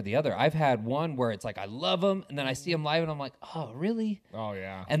spectrum or the other. I've had one where it's like I love them, and then I see them live, and I'm like, oh, really? Oh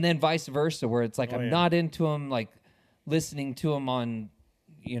yeah. And then vice versa, where it's like I'm not into them, like listening to them on,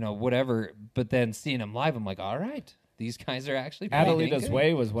 whatever, but then seeing them live, I'm like, all right, these guys are actually pretty dang Adelita's good.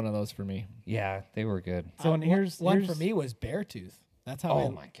 Way was one of those for me. Yeah, they were good. So and here's one for me was Beartooth. That's how.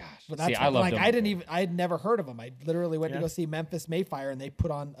 Oh my gosh! But that's See, I loved like them. I didn't even. I had never heard of them. I literally went to go see Memphis Mayfire, and they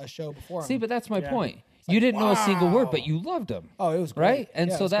put on a show before. See, them. but that's my point. You didn't know a single word, but you loved them. Oh, it was great. Right? And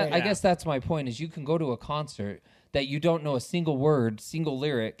Yeah, it so was that great. I guess that's my point is you can go to a concert that you don't know a single word, single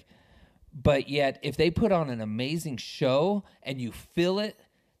lyric, but yet if they put on an amazing show and you feel it,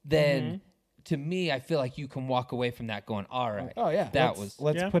 then to me I feel like you can walk away from that going, all right. Oh, yeah.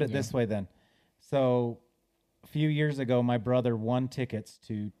 Let's Yeah. put it this way then. So a few years ago, my brother won tickets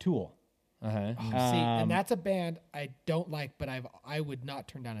to Tool. Uh-huh. See, and that's a band I don't like, but I would not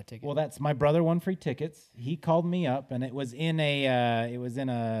turn down a ticket. Well, that's my brother won free tickets. He called me up, and it was in a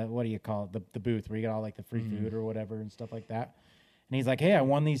what do you call it, the booth where you get all like the free food or whatever and stuff like that. And he's like, "Hey, I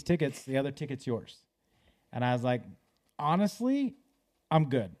won these tickets. The other ticket's yours." And I was like, "Honestly, I'm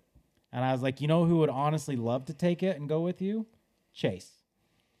good." And I was like, "You know who would honestly love to take it and go with you? Chase."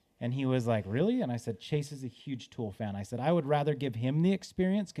 And he was like, "Really?" And I said, "Chase is a huge Tool fan." I said, "I would rather give him the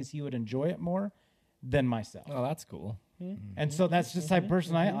experience because he would enjoy it more than myself." Oh, that's cool. And so that's just the type of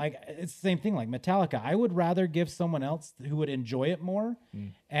person I like. It's the same thing like Metallica. I would rather give someone else who would enjoy it more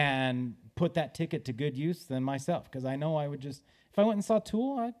and put that ticket to good use than myself because I know I would just if I went and saw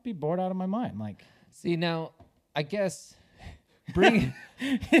Tool, I'd be bored out of my mind. Like, See, now I guess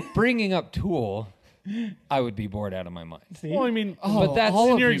bringing up Tool, I would be bored out of my mind. Well, I mean, But that's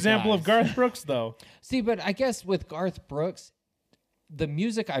in your example of Garth Brooks, though. See, but I guess with Garth Brooks, the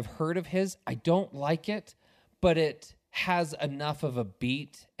music I've heard of his, I don't like it, but it has enough of a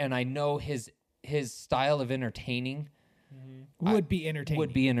beat, and I know his style of entertaining would be entertaining.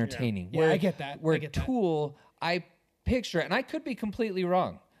 would be entertaining. Yeah, I get that. Where I get that. Tool, I picture it, and I could be completely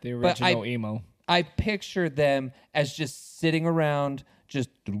wrong. The but original emo. I picture them as just sitting around, just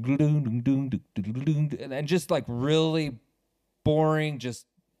and just like really boring.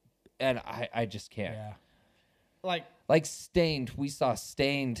 And I just can't. Yeah. Like Stained, we saw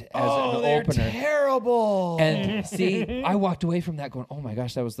Stained as Oh, an they're opener. terrible. And see, I walked away from that going, oh my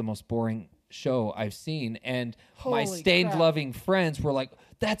gosh, that was the most boring show I've seen. And my Holy Stained crap. loving friends were like,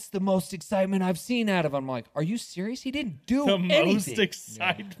 that's the most excitement I've seen out of him. I'm like, are you serious? He didn't do The anything. most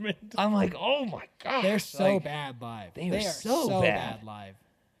excitement. I'm like, oh my gosh. They're so Like, bad live. they are are so bad. live.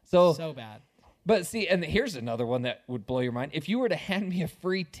 So, So bad. but see, and here's another one that would blow your mind. If you were to hand me a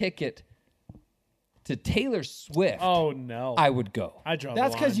free ticket to Taylor Swift, Oh no, I would go. I draw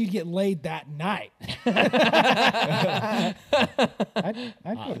That's the because line. you'd get laid that night. I'd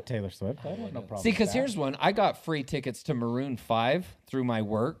go to Taylor Swift. I have no problem. See, because with that. here's one. I got free tickets to Maroon 5 through my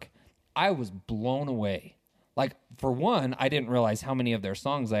work. I was blown away. Like, for one, I didn't realize how many of their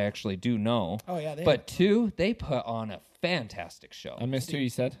songs I actually do know. Oh, yeah, they But two, they put on a fantastic show. I missed who you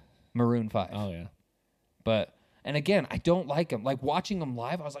said. Maroon 5. Oh yeah. But, and again, I don't like them. Like, watching them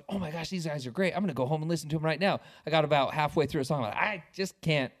live, I was like, oh my gosh, these guys are great. I'm going to go home and listen to them right now. I got about halfway through a song. Like, I just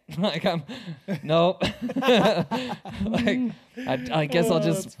can't. Like, nope. Like, I guess I'll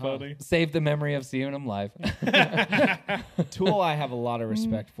just that's funny. save the memory of seeing them live. Tool, I have a lot of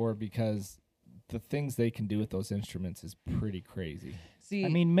respect for because the things they can do with those instruments is pretty crazy. See, I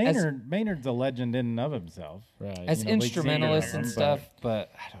mean, Maynard's a legend in and of himself. Right. as you know, lead singer instrumentalists of and them, stuff,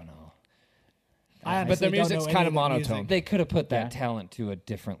 but I don't know. I But the honestly don't music's know any kind of the monotone. music. They could have put that Yeah. talent to a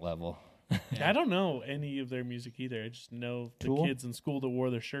different level. I don't know any of their music either. I just know the Tool? kids in school that wore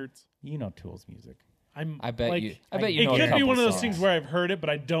their shirts. You know Tool's music. I bet like, you. I bet you It know. a could be couple one of those songs. things where I've heard it, but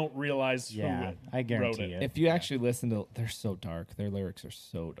I don't realize Yeah, who I guarantee wrote it. If you actually listen to, they're so dark. Their lyrics are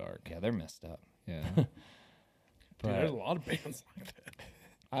so dark. Yeah, they're messed up. Yeah. Dude, there's a lot of bands like that.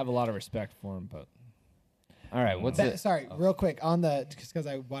 I have a lot of respect for them, but All right, what's it? Sorry, real quick on the just because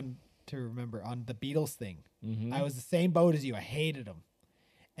I wanted to remember on the Beatles thing. I was the same boat as you. I hated them,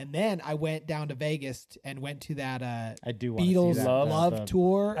 and then I went down to Vegas and went to that I do wanna see Beatles that. Love The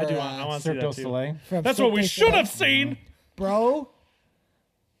tour. I do or, want. I want to see Cirque du that too. Soleil. from That's Cirque what we du should Soleil. have seen. Bro.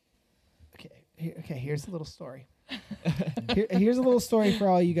 Okay, here's a little story. Here's a little story for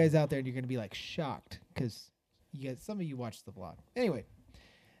all you guys out there, and you're gonna be like shocked because some of you watched the vlog. Anyway,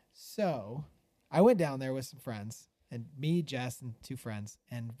 so I went down there with some friends, and me, Jess, and 2 friends,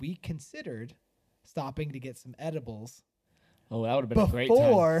 and we considered stopping to get some edibles oh, that would have been a great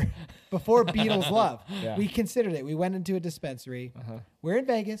time. before Beatles Love. Yeah. We considered it. We went into a dispensary. We're in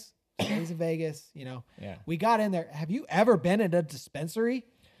Vegas. Stays in Vegas. You know. Yeah. We got in there. Have you ever been in a dispensary?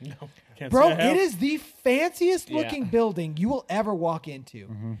 No, can't Bro, say I have. it is the fanciest looking Yeah. building you will ever walk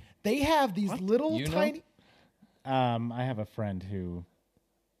into. They have these little You know? tiny. I have a friend who.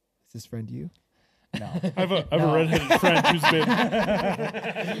 Is this friend you? No, I have a redheaded friend who's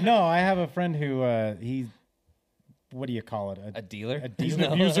been. no, I have a friend who he. What do you call it? A dealer? A dealer.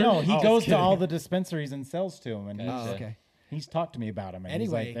 abuser? No, he Oh, goes kidding. to all the dispensaries and sells to them, and Gotcha. Okay. he's talked to me about them. And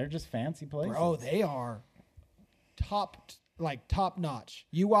he's Anyway. like, they're just fancy places. Bro, they are top notch.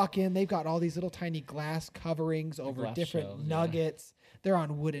 You walk in, they've got all these little tiny glass coverings over glass different shelves, nuggets. They're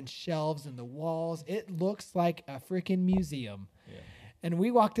on wooden shelves in the walls. It looks like a freaking museum. And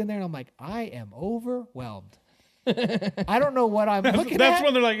we walked in there, and I'm like, I am overwhelmed. I don't know what I'm looking That's at.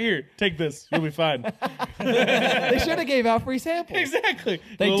 when they're like, "Here, take this. You'll be fine." They should have gave out free samples. Exactly.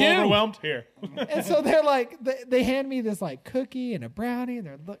 They a little do. overwhelmed here. And so they're like, they hand me this like cookie and a brownie, and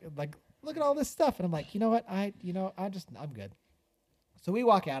they're look at all this stuff, and I'm like, you know what, I'm good. So we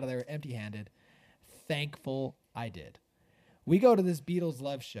walk out of there empty-handed. Thankful I did. We go to this Beatles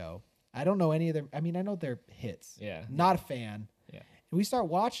Love show. I don't know any of their. I mean, I know their hits. Yeah. Not a fan. Yeah. And we start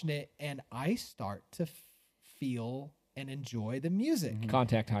watching it, and I start to feel and enjoy the music.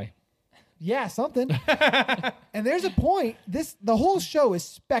 Contact high. Yeah, something. And there's a point. The whole show is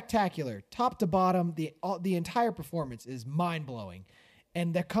spectacular, top to bottom. The entire performance is mind blowing,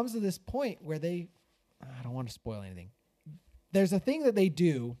 and there comes to this point where I don't want to spoil anything. There's a thing that they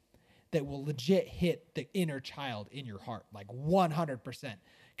do that will legit hit the inner child in your heart, like 100%,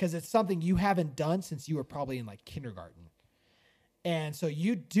 because it's something you haven't done since you were probably in like kindergarten. And so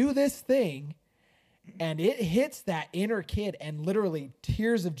you do this thing, and it hits that inner kid, and literally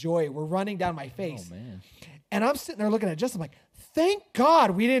tears of joy were running down my face. Oh man. And I'm sitting there looking at Justin, I'm like, thank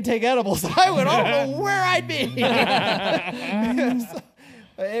God we didn't take edibles. I don't know where I'd be.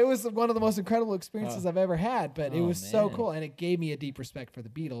 It was one of the most incredible experiences I've ever had, but it was so man. cool, and it gave me a deep respect for the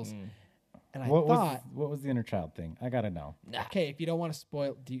Beatles. And I what thought, was the inner child thing? I gotta know. okay, if you don't want to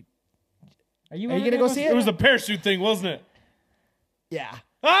spoil, Are you Are you gonna go see It was the parachute thing, wasn't it? yeah.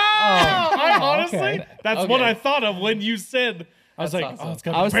 I honestly, okay. that's what I thought of when you said. I was That's like, awesome. "Oh, it's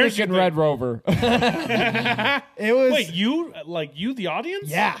got I the was parachute thinking thing." Red Rover. It was, Wait, you the audience?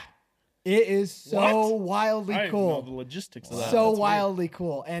 yeah. It is so What? wildly I didn't know cool. the logistics of that. So That's weird. wildly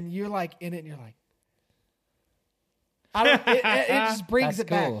cool, and you're like in it, and you're like, I don't. It just brings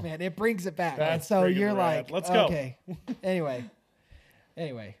That's it cool. back, man. It brings it back. And That's so freaking you're rad. like, Let's go. okay. Anyway,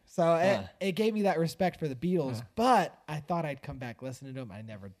 so it gave me that respect for the Beatles, but I thought I'd come back listening to them. I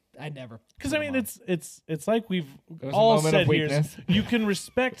never. Because I mean, it's like we've was a all moment said of here. weakness. You can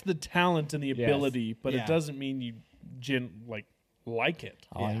respect the talent and the ability, but Yeah. it doesn't mean you like it.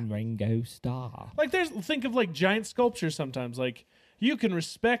 I'm Ringo Starr. Like think of like giant sculptures sometimes. Like you can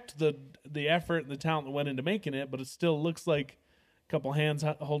respect the effort and the talent that went into making it, but it still looks like a couple hands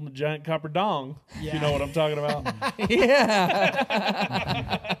holding a giant copper dong. Yeah. You know what I'm talking about?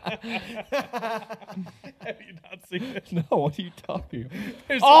 Have you not seen it? No, what are you talking about?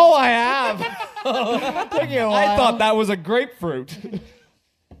 There's Oh, I have. Took you a I while. thought that was a grapefruit.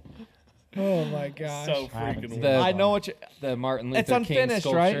 Oh my gosh. so haven't freaking seen weird. The- I know what you. The Martin Luther It's King unfinished,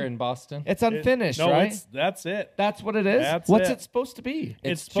 sculpture right? in Boston. It's unfinished, No, right? that's it. That's what it is. That's What's it. it supposed to be?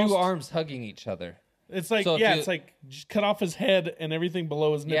 It's supposed two to- arms hugging each other. It's like So if it's like just cut off his head and everything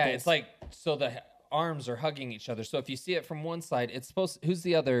below his nipples. Yeah, it's like so the arms are hugging each other. So if you see it from one side, it's supposed. Who's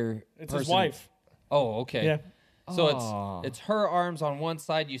the other? it's his person? wife. Oh, okay. Yeah. So Aw. it's her arms on one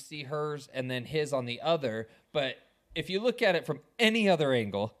side, you see hers, and then his on the other. But if you look at it from any other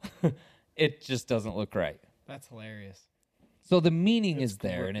angle, it just doesn't look right. That's hilarious. So the meaning is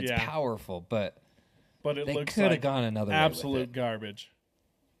there cool. and it's Yeah. powerful, but But it they looks could have like gone another way with absolute it. garbage.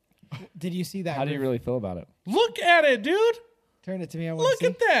 Did you see that? How do you roof? really feel about it? Look at it, dude. Turn it to me. I want Look to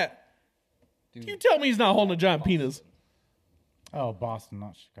see. at that. You tell me he's not holding a giant penis. Oh, Boston,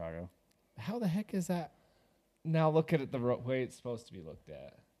 not Chicago. How the heck is that? Now look at it the way it's supposed to be looked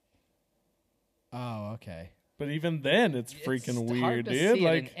at. Oh, okay. But even then, it's freaking It's weird, hard to dude. see it in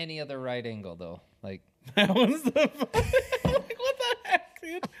Like any other right angle, though. Like, that one's the like, what the heck,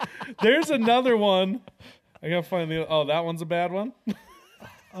 dude? There's another one. I gotta find the. Oh, that one's a bad one.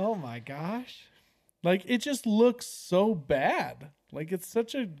 Oh my gosh. Like it just looks so bad. Like it's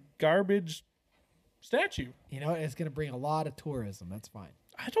such a garbage statue. You know, it's going to bring a lot of tourism. That's fine.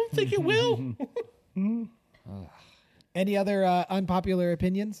 I don't think it will. Any other unpopular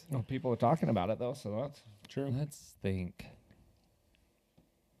opinions? Well, people are talking about it though, so that's True. let's think.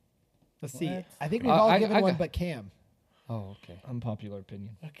 Let's see. What? I think we've all I given one got- but Cam. Oh, okay. unpopular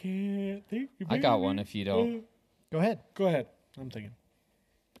opinion. I can't think. I got one if you don't. Go ahead. Go ahead. I'm thinking.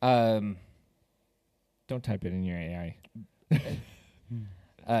 Don't type it in your AI.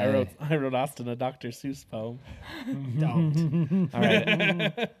 I wrote Austin a Dr. Seuss poem. Don't. All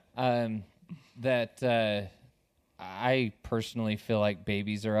right. That I personally feel like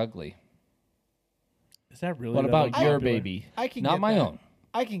babies are ugly. Is that really? What that, about like, your popular? baby? I can Not get my that. own.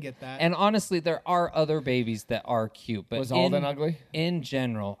 I can get that. And honestly, there are other babies that are cute, but Was Alden ugly? In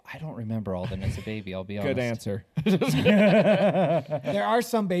general, I don't remember Alden as a baby. I'll be honest. Good answer. there are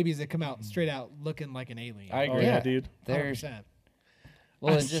some babies that come out straight out looking like an alien. I Oh agree. yeah, Yeah. dude. There's 100%.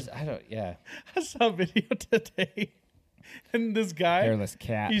 well, and just I don't. Yeah. I saw a video today, and this guy, Hairless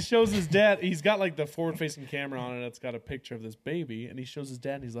cat. he shows his dad. He's got like the forward-facing camera on it. It's got a picture of this baby, and he shows his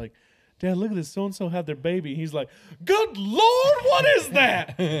dad. And he's like, "Dad, look at this. So and so had their baby." He's like, "Good Lord, what is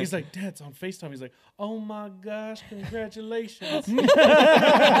that?" He's like, "Dad, it's on FaceTime." He's like, "Oh my gosh, congratulations!"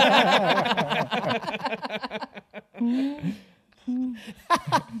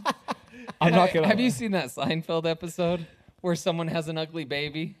 I'm not gonna. Have you seen that Seinfeld episode where someone has an ugly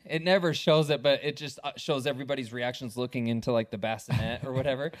baby? It never shows it, but it just shows everybody's reactions looking into like the bassinet or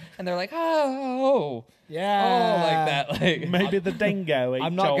whatever, and they're like, "Oh, Yeah. oh," like that. Like, Maybe the dingo. ate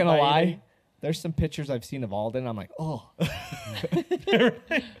I'm not your gonna baby. lie. There's some pictures I've seen of Alden. I'm like, oh.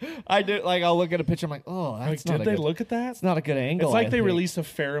 I do. Like, I'll look at a picture. I'm like, oh, Like, that's not did a they good. look at that? It's not a good angle. It's like I they think. release a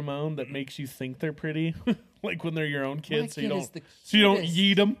pheromone that makes you think they're pretty, like when they're your own kids, so you kid don't is the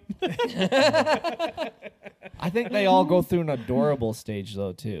yeet them. I think they all go through an adorable stage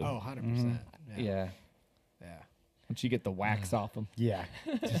though too. Oh, 100%. yeah. Yeah. Once you get the wax off them, Yeah,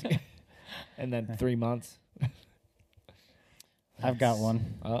 and then 3 months. I've got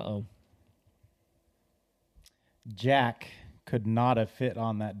one. Oh. Jack could not have fit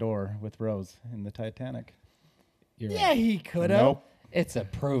on that door with Rose in the Titanic. You're Yeah, right. he could have. Nope. It's a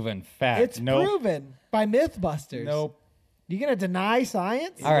proven fact. It's Nope. proven by Mythbusters. Nope. You gonna deny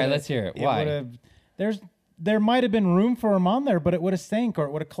science? All right, let's hear it. It Why? would've- there might have been room for him on there, but it would have sank or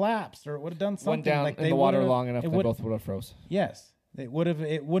it would have collapsed or it would have done something. Went down like in they the water would've- long enough, it they would- both would have froze. Yes, it would have.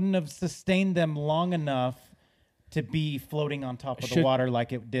 It wouldn't have sustained them long enough to be floating on top of the Should- water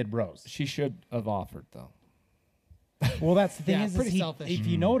like it did Rose. She should have offered though. Well, that's the thing Yeah, is pretty he, selfish. if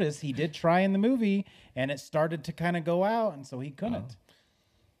you notice, he did try in the movie, and it started to kind of go out, and so he couldn't.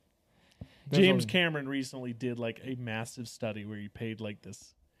 James Cameron recently did like a massive study where he paid like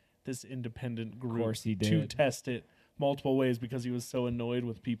this independent group course he to did. test it multiple ways because he was so annoyed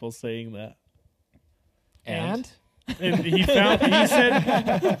with people saying that. And And he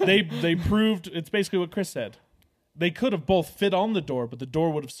said they proved it's basically what Chris said. They could have both fit on the door, but the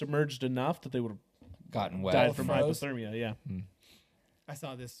door would have submerged enough that they would have Gotten wet. died from froze. hypothermia. Yeah, I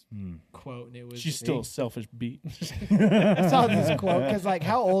saw this quote, and it was she's still a selfish beat. I saw this quote because, like,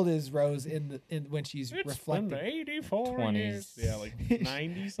 how old is Rose in when she's It's reflecting? been 84 20s. years. Yeah, like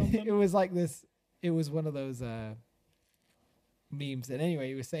 90 something. It was like this. It was one of those memes. And anyway,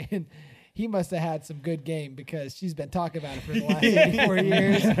 he was saying he must have had some good game because she's been talking about it for the last 84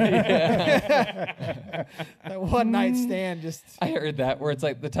 years. That one night stand just. I heard that where it's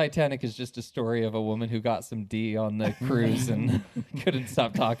like the Titanic is just a story of a woman who got some D on the cruise and couldn't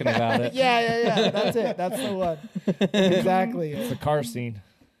stop talking about it. Yeah. That's it. That's the one. Exactly. It's a car scene.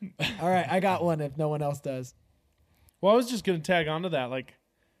 All right, I got one. If no one else does. Well, I was just gonna tag onto that, like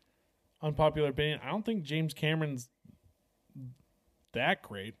unpopular opinion. I don't think James Cameron's that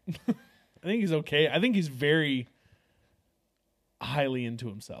great. I think he's okay. I think he's very highly into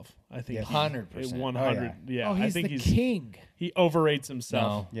himself. I think Yes. 100%. 100. Yeah, Oh, I he's think the he's king. he overrates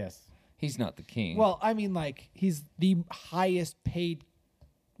himself. No, Yes. he's not the king. Well, I mean, like he's the highest paid,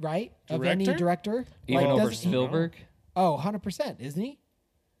 right, of any Director? director. even Like, over doesn't he- Spielberg. Oh, 100%, isn't he?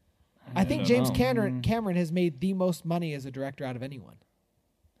 I think James Cameron has made the most money as a director out of anyone.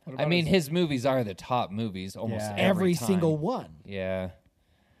 I mean, his movies are the top movies almost Yeah. every Every single time. one. Yeah.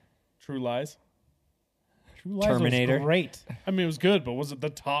 True Lies. True Lies Terminator. was great. I mean, it was good, but was it the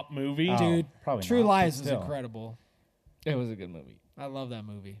top movie? Oh, Dude, probably True not, but Lies is still. incredible. It was a good movie. I love that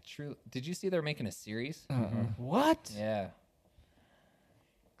movie. True. Did you see they're making a series? What? Yeah.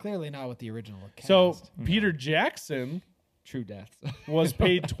 Clearly not with the original cast. So Peter Jackson True Death. was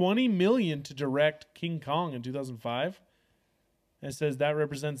paid $20 million to direct King Kong in 2005. And it says that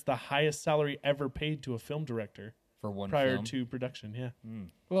represents the highest salary ever paid to a film director For one prior film. to production. Yeah.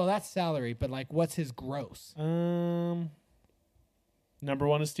 Well, that's salary, but like, what's his gross? Number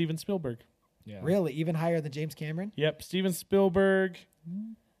one is Steven Spielberg. Yeah. Really, even higher than James Cameron? Yep, Steven Spielberg.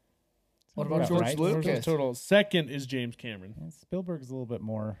 What about Yeah, George right? Lucas? Total. Second is James Cameron. And Spielberg's a little bit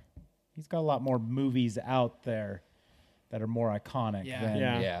more. He's got a lot more movies out there that are more iconic Yeah. than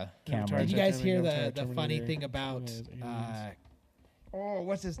Yeah. Yeah. Cameron. Did you guys hear Avatar, the funny Terminator, thing about Aliens.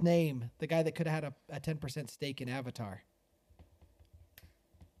 what's his name? The guy that could have had a 10% stake in Avatar.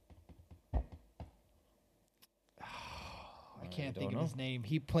 I can't think of his name.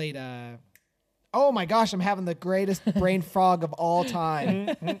 He played oh my gosh, I'm having the greatest brain fog of all time.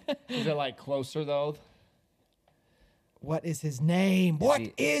 Is it like Closer though? What is his name? What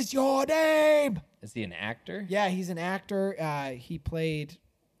he- is your name? Is he an actor? Yeah, he's an actor. He played.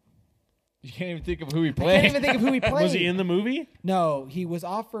 You can't even think of who he I played. can't even think of who he played. Was he in the movie? No, he was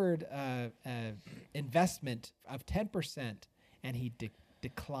offered investment of 10%, and he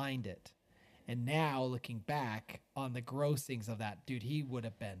declined it. And now, looking back on the grossings of that, dude, he would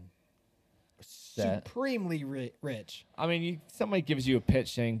have been That- supremely rich. I mean, somebody gives you a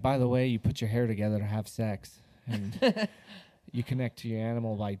pitch saying, "By the way, you put your hair together to have sex, and you connect to your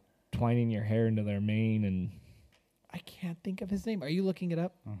animal by twining your hair into their mane." And I can't think of his name. Are you looking it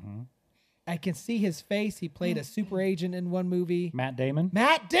up? Mm-hmm. I can see his face. He played a super agent in one movie. Matt Damon.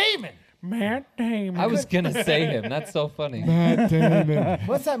 Matt Damon. Matt Damon. I was gonna say him. That's so funny.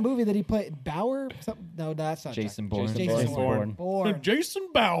 What's that movie that he played? Bauer? Something? No, that's not Jason Chuck. Bourne. Jason Bourne. Bourne. Jason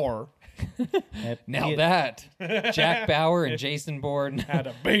Bauer Yep. Now He- that Jack Bauer and Jason Bourne. had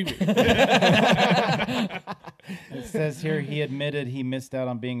a baby. It says here he admitted he missed out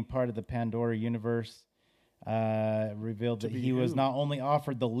on being part of the Pandora universe. Revealed that he was not only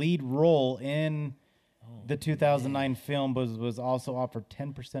offered the lead role in the 2009 film, but was also offered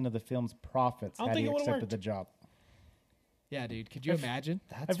 10% of the film's profits I don't had think he it would've accepted worked. the job. Yeah, dude. Could you imagine?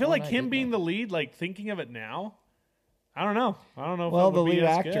 I feel like him being the lead, like thinking of it now. I don't know. If well, it the would be lead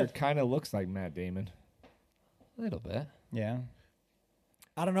as actor good. kind of looks like Matt Damon. A little bit. Yeah.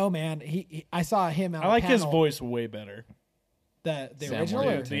 I don't know, man. I saw him on I a like his panel. voice way better. The Sam original?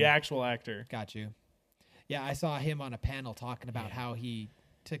 Worthington. Or? The actual actor. Got you. Yeah, I saw him on a panel talking about how he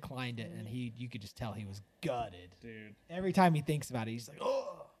declined it, and you could just tell he was gutted. Dude. Every time he thinks about it, he's like,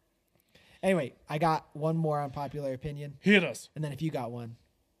 oh. Anyway, I got one more unpopular opinion, Hit us. and then if you got one.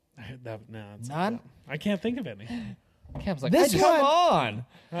 None? I can't think of any. Cam's like, This Come one,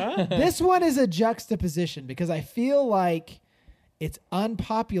 on. this one is a juxtaposition because I feel like it's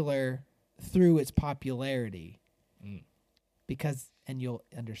unpopular through its popularity. Because, and you'll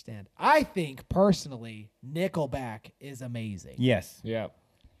understand, I think personally, Nickelback is amazing. Yes. Yeah.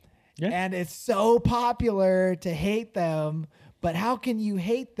 And it's so popular to hate them, but how can you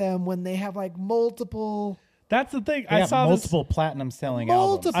hate them when they have like multiple? That's the thing. They I have saw multiple platinum selling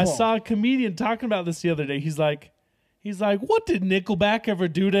Multiple. albums. I saw a comedian talking about this the other day. He's like, what did Nickelback ever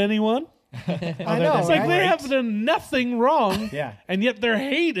do to anyone? I know, It's like right? they have done nothing wrong. Yeah. And yet they're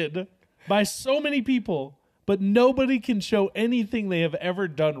hated by so many people, but nobody can show anything they have ever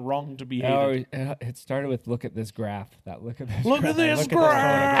done wrong to be hated. It started with "Look at this graph." Look at this. Look at this Look at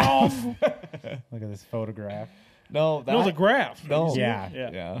graph. Look at this photograph. No, No, the graph. No. Yeah.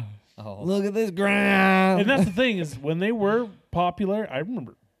 Yeah. oh, Look at this graph. And that's the thing is when they were popular, I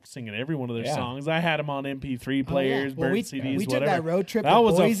remember singing every one of their Yeah. songs. I had them on MP3 players, Well, burnt we CDs, took whatever. that road trip That to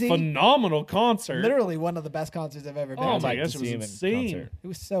was Boise. a phenomenal concert. Literally one of the best concerts I've ever been Oh to. my like gosh, to it was see him in insane. concert. It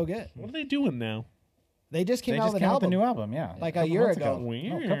was so good. What are they doing now? They just came They out just with came an out with a album new album, yeah. like a couple year months ago.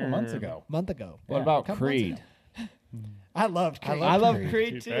 No, a couple months Weird. ago. Month ago. What Yeah, about couple months Creed? ago. I loved Creed. I love Creed.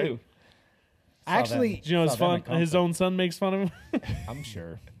 Creed Dude, too. Actually, Do you know it's Saw them fun? at His concert. own son makes fun of him I'm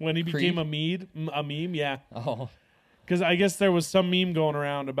sure. when he Creed? became a meme. Yeah, oh, because I guess there was some meme going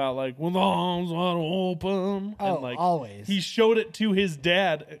around about like when the arms are open. Oh, and like always. he showed it to his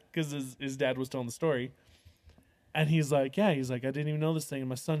dad because his dad was telling the story, and he's like, I didn't even know this thing, and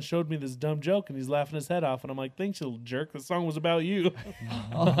my son showed me this dumb joke, and he's laughing his head off, and I'm like, thanks, you little jerk. The song was about you.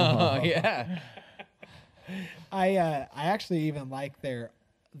 oh yeah. I actually even like their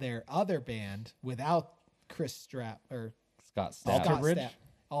other band without Chris Strapp or Scott Stapp. Scott Bridge? Stapp.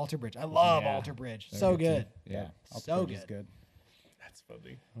 Alter Bridge. I love Yeah. Alter Bridge. So good. Yeah. So Is good. good. That's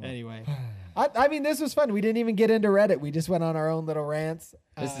funny. Anyway, I mean, this was fun. We didn't even get into Reddit. We just went on our own little rants.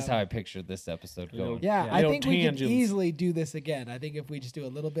 This is how I pictured this episode going. Yeah, Yeah. I Little think we could tangents. easily do this again. I think if we just do a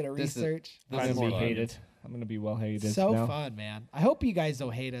little bit of This is- research. This I'm is gonna be fun. hated. I'm gonna be well hated. So now. fun, man. I hope you guys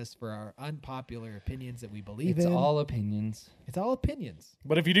don't hate us for our unpopular opinions that we believe It's in. all opinions. It's all opinions.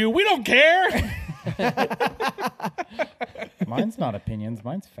 But if you do, we don't care. Mine's not opinions.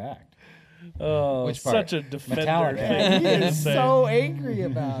 Mine's fact. Oh, Which part? such a defender. Metallica. thing He to is say. so angry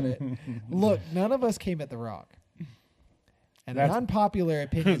about it. Look, none of us came at The Rock. And an That's- unpopular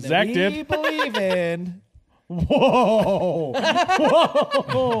opinion that Zach we did. believe in. Whoa!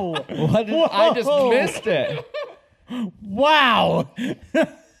 Whoa! What did, I just missed it. Wow!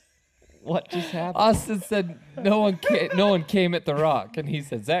 What just happened? Austin said no one came at The Rock, and he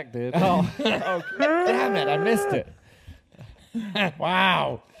said Zach did. Oh, damn it! I missed it.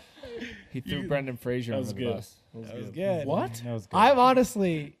 Wow! He threw Brendan Fraser was under the good. bus. That was good. What? That was good. I'm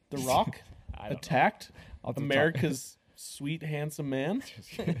honestly. The Rock attacked I'll have to America's sweet, handsome man?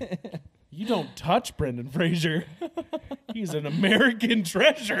 You don't touch Brendan Fraser. He's an American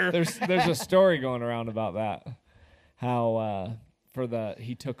treasure. There's a story going around about that. How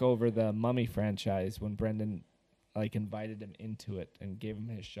he took over the Mummy franchise when Brendan invited him into it and gave him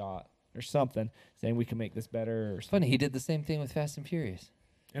his shot or something, saying we can make this better. Or something. Funny, he did the same thing with Fast and Furious.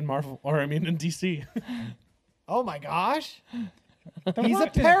 In Marvel, or I mean in DC. Oh my gosh. The He's a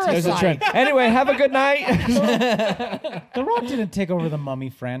Rock didn't parasite. There's a trend. Anyway, have a good night. The Rock didn't take over the Mummy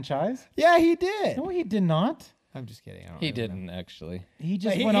franchise. Yeah, he did. No, he did not. I'm just kidding. I don't He really know. didn't actually. He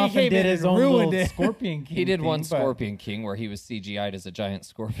just He- went he off came and did in his and own ruined little it. Scorpion King. He did one thing, but- Scorpion King where he was CGI'd as a giant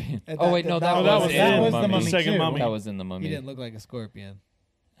scorpion. And Oh that wait, did no, not that Oh, look that was, was in that in was the the Mummy second too. Mummy. That was in the Mummy. He didn't look like a scorpion.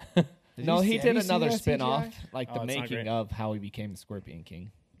 No, you he see- have did you seen another that spin-off, CGI? like Oh, the it's not making great. of how he became the Scorpion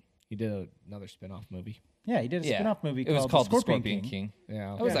King. He did another spin-off movie. Yeah, he did a Yeah. spin-off movie It was called The The Scorpion, Scorpion King.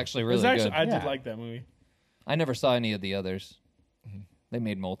 Yeah. That was actually It really was actually, good. I did Yeah. like that movie. I never saw any of the others. They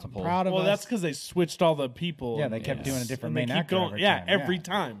made multiple. Proud of Well, us. that's because they switched all the people. Yeah, they kept doing a different and they main keep actor going. every Yeah, time. every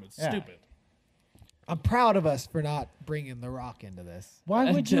time. It's Yeah. stupid. I'm proud of us for not bringing The Rock into this. Why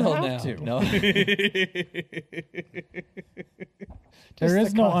would you Until have now. to? No. There Just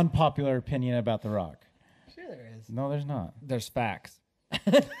is the no cost. unpopular opinion about The Rock. Sure there is. No, there's not. There's facts.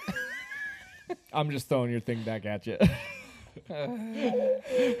 I'm just throwing your thing back at you.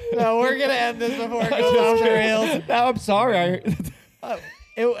 No, we're gonna end this before it goes off the rails. No, I'm sorry.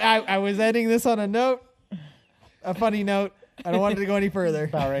 I was ending this on a funny note. I don't want it to go any further.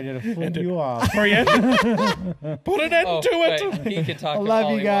 About ready to flip you off. Hurry up. Put an end Oh, to it. wait, he can talk I love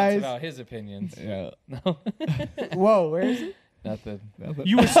all you he guys. wants about his opinions. Yeah. Whoa, where is it? Nothing.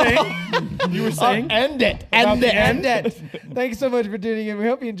 You were saying? You were saying? End it. About End the it. end? End it. Thanks so much for tuning in. We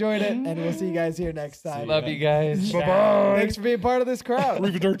hope you enjoyed it, and we'll see you guys here next time. Love you guys. Bye-bye. Thanks for being part of this crowd.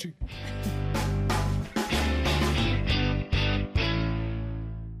 Arrivederci.